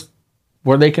 first,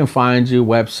 where they can find you,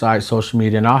 website, social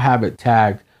media, and I'll have it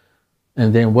tagged.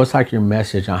 And then what's like your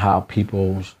message on how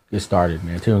people get started,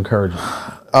 man, to encourage them?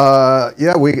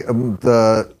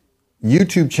 The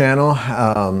YouTube channel,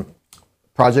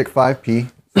 Project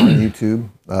 5P on YouTube.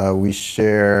 I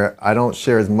don't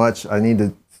share as much. I need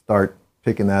to start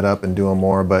picking that up and doing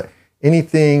more, but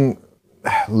anything,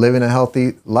 living a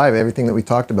healthy life, everything that we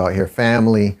talked about here,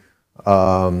 family,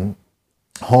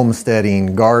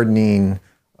 homesteading, gardening,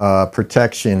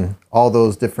 protection, all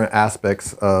those different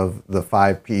aspects of the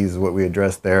 5 Ps, what we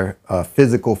addressed there,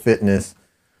 physical fitness,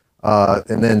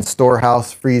 and then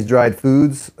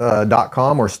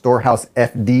storehousefreeze-dried-foods.com or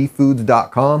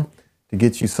storehousefdfoods.com to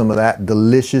get you some of that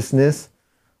deliciousness.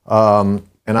 And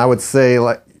I would say,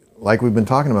 like we've been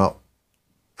talking about,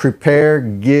 prepare,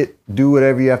 do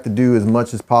whatever you have to do as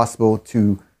much as possible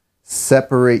to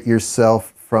separate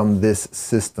yourself from this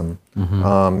system.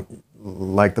 Mm-hmm.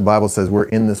 like the Bible says, we're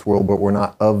in this world, but we're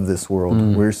not of this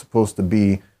world. We're supposed to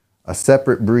be a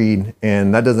separate breed,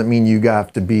 and that doesn't mean you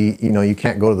have to be, you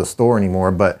can't go to the store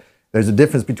anymore, but there's a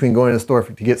difference between going to the store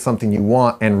to get something you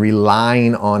want and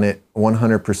relying on it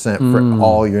 100% for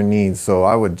all your needs. So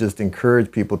I would just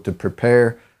encourage people to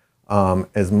prepare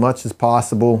as much as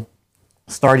possible,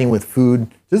 starting with food.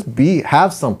 Just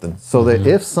have something so that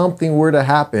if something were to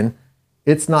happen,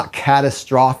 it's not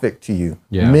catastrophic to you.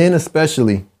 Yeah. Men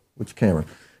especially, which camera?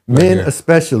 Men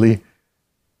especially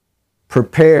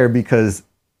prepare, because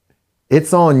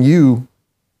it's on you.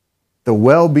 The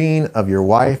well-being of your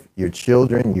wife, your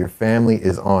children, your family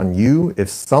is on you. If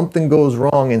something goes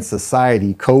wrong in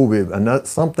society, COVID,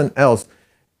 something else,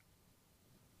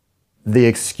 the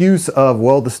excuse of,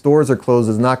 well, the stores are closed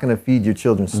is not going to feed your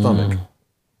children's stomach.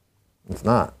 It's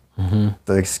not.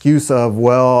 The excuse of,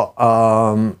 well,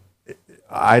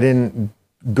 I didn't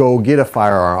go get a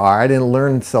firearm, or I didn't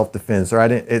learn self-defense, or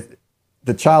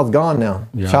the child's gone now.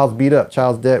 Yeah. Child's beat up,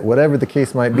 child's dead, whatever the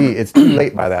case might be, it's too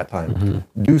late by that time.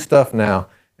 Do stuff now.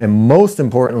 And most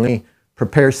importantly,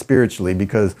 prepare spiritually,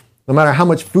 because no matter how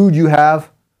much food you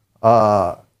have,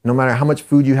 no matter how much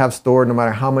food you have stored, no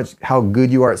matter how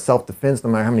good you are at self-defense, no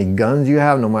matter how many guns you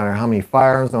have, no matter how many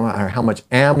firearms, no matter how much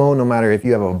ammo, no matter if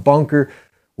you have a bunker,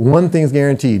 one thing's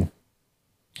guaranteed: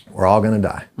 we're all gonna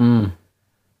die.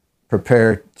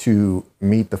 Prepare to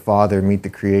meet the Father, meet the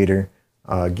Creator,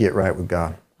 get right with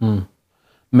God.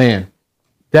 Man,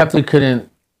 definitely couldn't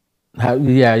have,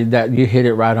 that you hit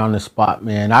it right on the spot,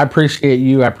 man. I appreciate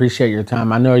you. I appreciate your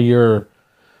time. I know you're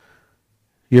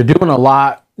doing a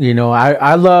lot.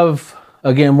 I love,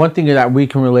 again, one thing that we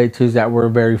can relate to is that we're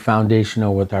very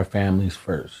foundational with our families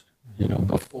first.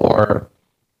 Before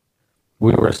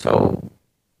we were so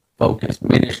focused,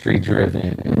 ministry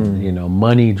driven, and,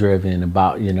 money driven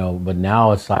about, but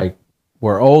now it's like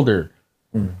we're older.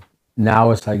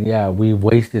 Now it's like, we've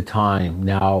wasted time.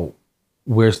 Now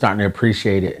we're starting to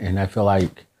appreciate it. And I feel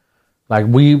like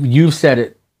you've said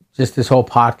it just this whole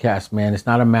podcast, man. It's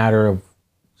not a matter of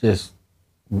just,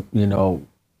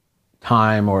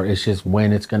 time, or it's just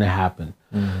when it's going to happen,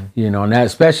 and that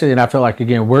especially, and I feel like,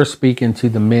 again, we're speaking to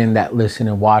the men that listen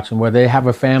and watch, and whether they have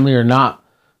a family or not.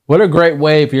 What a great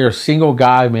way, if you're a single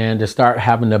guy, man, to start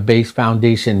having the base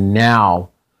foundation now,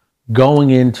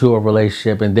 going into a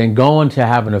relationship, and then going to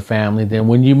having a family. Then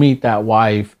when you meet that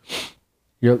wife,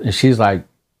 and she's like,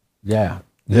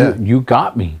 you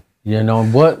got me.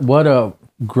 What a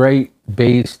great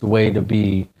based way to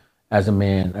be as a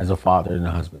man, as a father, and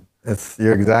a husband.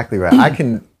 You're exactly right. I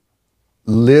can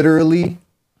literally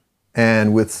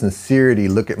and with sincerity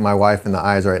look at my wife in the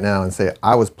eyes right now and say,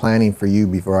 I was planning for you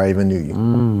before I even knew you.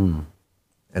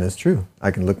 And it's true.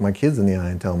 I can look my kids in the eye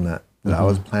and tell them that I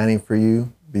was planning for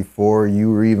you before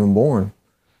you were even born,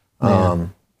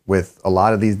 with a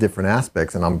lot of these different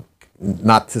aspects. And I'm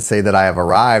not to say that I have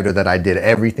arrived or that I did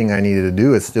everything I needed to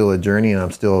do. It's still a journey, and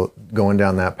I'm still going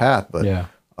down that path. But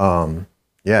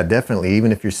definitely,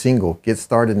 even if you're single, get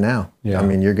started now. I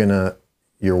mean,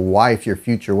 your wife, your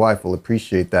future wife, will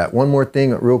appreciate that. One more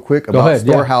thing real quick about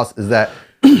Storehouse is that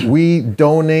we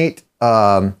donate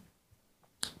 10%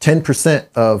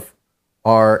 of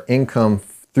our income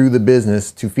through the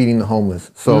business to feeding the homeless.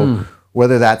 So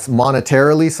whether that's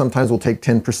monetarily, sometimes we'll take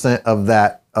 10% of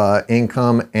that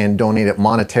income and donate it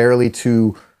monetarily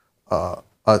to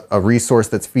a resource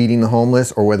that's feeding the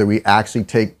homeless, or whether we actually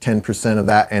take 10% of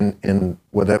that and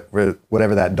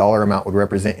whatever that dollar amount would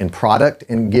represent in product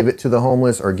and give it to the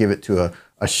homeless, or give it to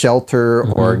a shelter,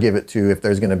 or give it to, if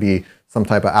there's going to be some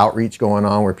type of outreach going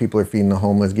on where people are feeding the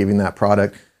homeless, giving that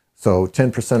product. So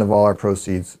 10% of all our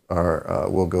proceeds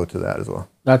will go to that as well.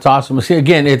 That's awesome. See,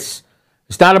 again, it's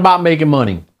not about making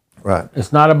money. Right.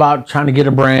 It's not about trying to get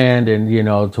a brand and,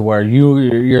 to where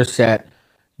you're set.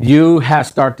 You have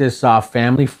start this off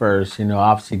family first.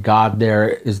 Obviously God there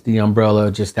is the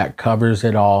umbrella just that covers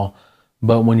it all.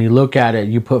 But when you look at it,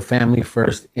 you put family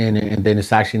first in it, and then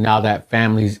it's actually now that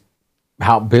family's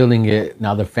help building it.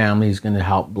 Now the family's going to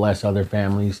help bless other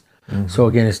families. So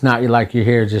again, it's not like you're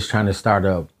here just trying to start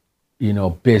a,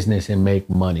 business and make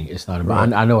money. It's not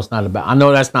about, I know it's not about, I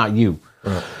know that's not you,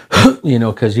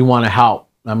 because you want to help.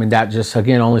 I mean, that just,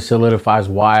 again, only solidifies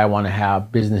why I want to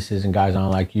have businesses and guys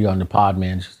on like you on the pod,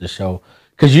 man, just to show.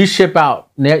 Because you ship out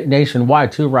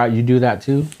nationwide too, right? You do that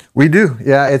too? We do.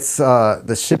 Yeah, it's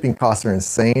the shipping costs are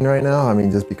insane right now. I mean,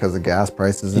 just because of gas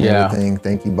prices and everything.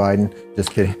 Thank you, Biden.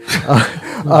 Just kidding.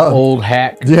 Old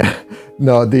hack. Yeah.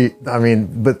 No,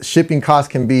 but shipping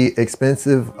costs can be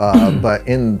expensive. But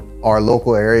in our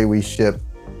local area, we ship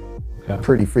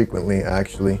pretty frequently,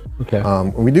 actually. Okay.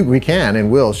 We can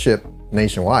and will ship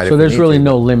nationwide. So there's really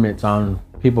no limits on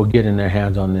people getting their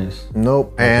hands on this.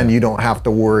 Nope. And you don't have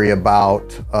to worry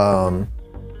about,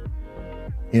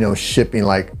 shipping,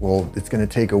 like, well, it's going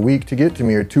to take a week to get to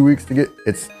me or 2 weeks to get.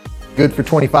 It's good for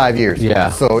 25 years. Yeah.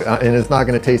 So, and it's not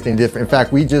going to taste any different. In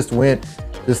fact, we just went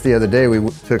just the other day. We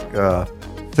took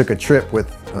a trip with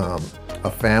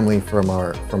a family from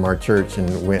our church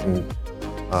and went and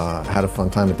had a fun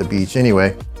time at the beach.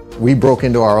 Anyway, we broke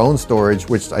into our own storage,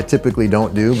 which I typically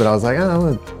don't do, but I was like, I'm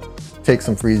gonna take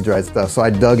some freeze-dried stuff. So I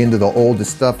dug into the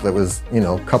oldest stuff that was,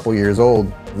 a couple years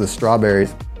old, the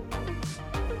strawberries.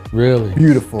 Really?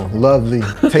 Beautiful, lovely,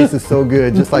 tasted so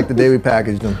good, just like the day we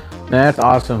packaged them. That's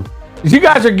awesome. You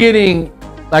guys are getting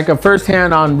like a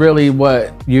firsthand on really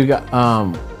what you got,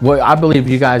 what I believe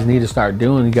you guys need to start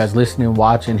doing. You guys listening,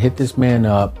 watching, hit this man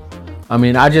up. I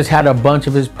mean, I just had a bunch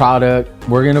of his product.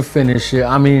 We're gonna finish it.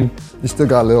 I mean, you still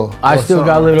got a little. I still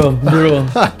got a little,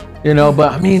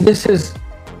 but I mean,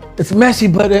 it's messy,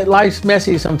 but life's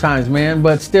messy sometimes, man.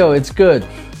 But still, it's good,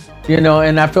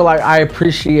 and I feel like I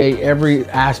appreciate every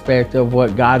aspect of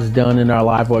what God's done in our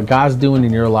life, what God's doing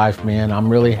in your life, man. I'm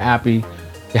really happy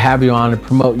to have you on and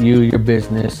promote your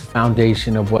business,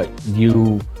 foundation of what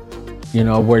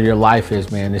where your life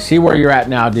is, man. To see where you're at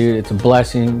now, dude, it's a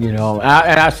blessing, and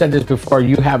I've said this before,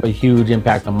 you have a huge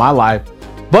impact on my life.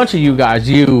 Bunch of you guys,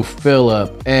 you,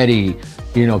 Philip, Eddie,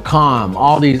 Calm,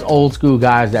 all these old school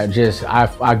guys that just,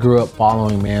 I grew up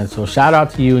following, man. So shout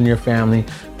out to you and your family.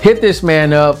 Hit this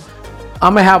man up.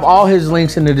 I'm gonna have all his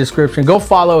links in the description. Go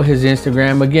follow his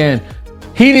Instagram. Again,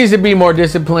 he needs to be more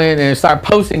disciplined and start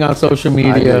posting on social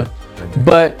media. I do.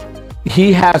 But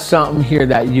he has something here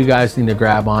that you guys need to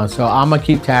grab on. So I'm gonna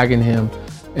keep tagging him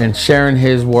and sharing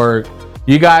his work.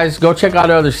 You guys go check out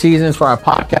other seasons for our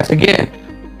podcast. Again,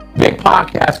 big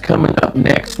podcast coming up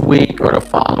next week or the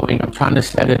following. I'm trying to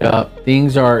set it up.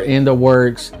 Things are in the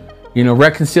works.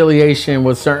 Reconciliation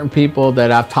with certain people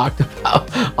that I've talked about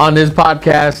on this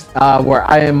podcast, where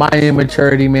I am my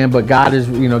immaturity, man. But God is,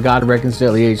 God of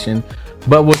reconciliation.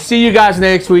 But we'll see you guys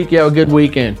next week. You have a good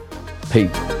weekend.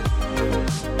 Peace.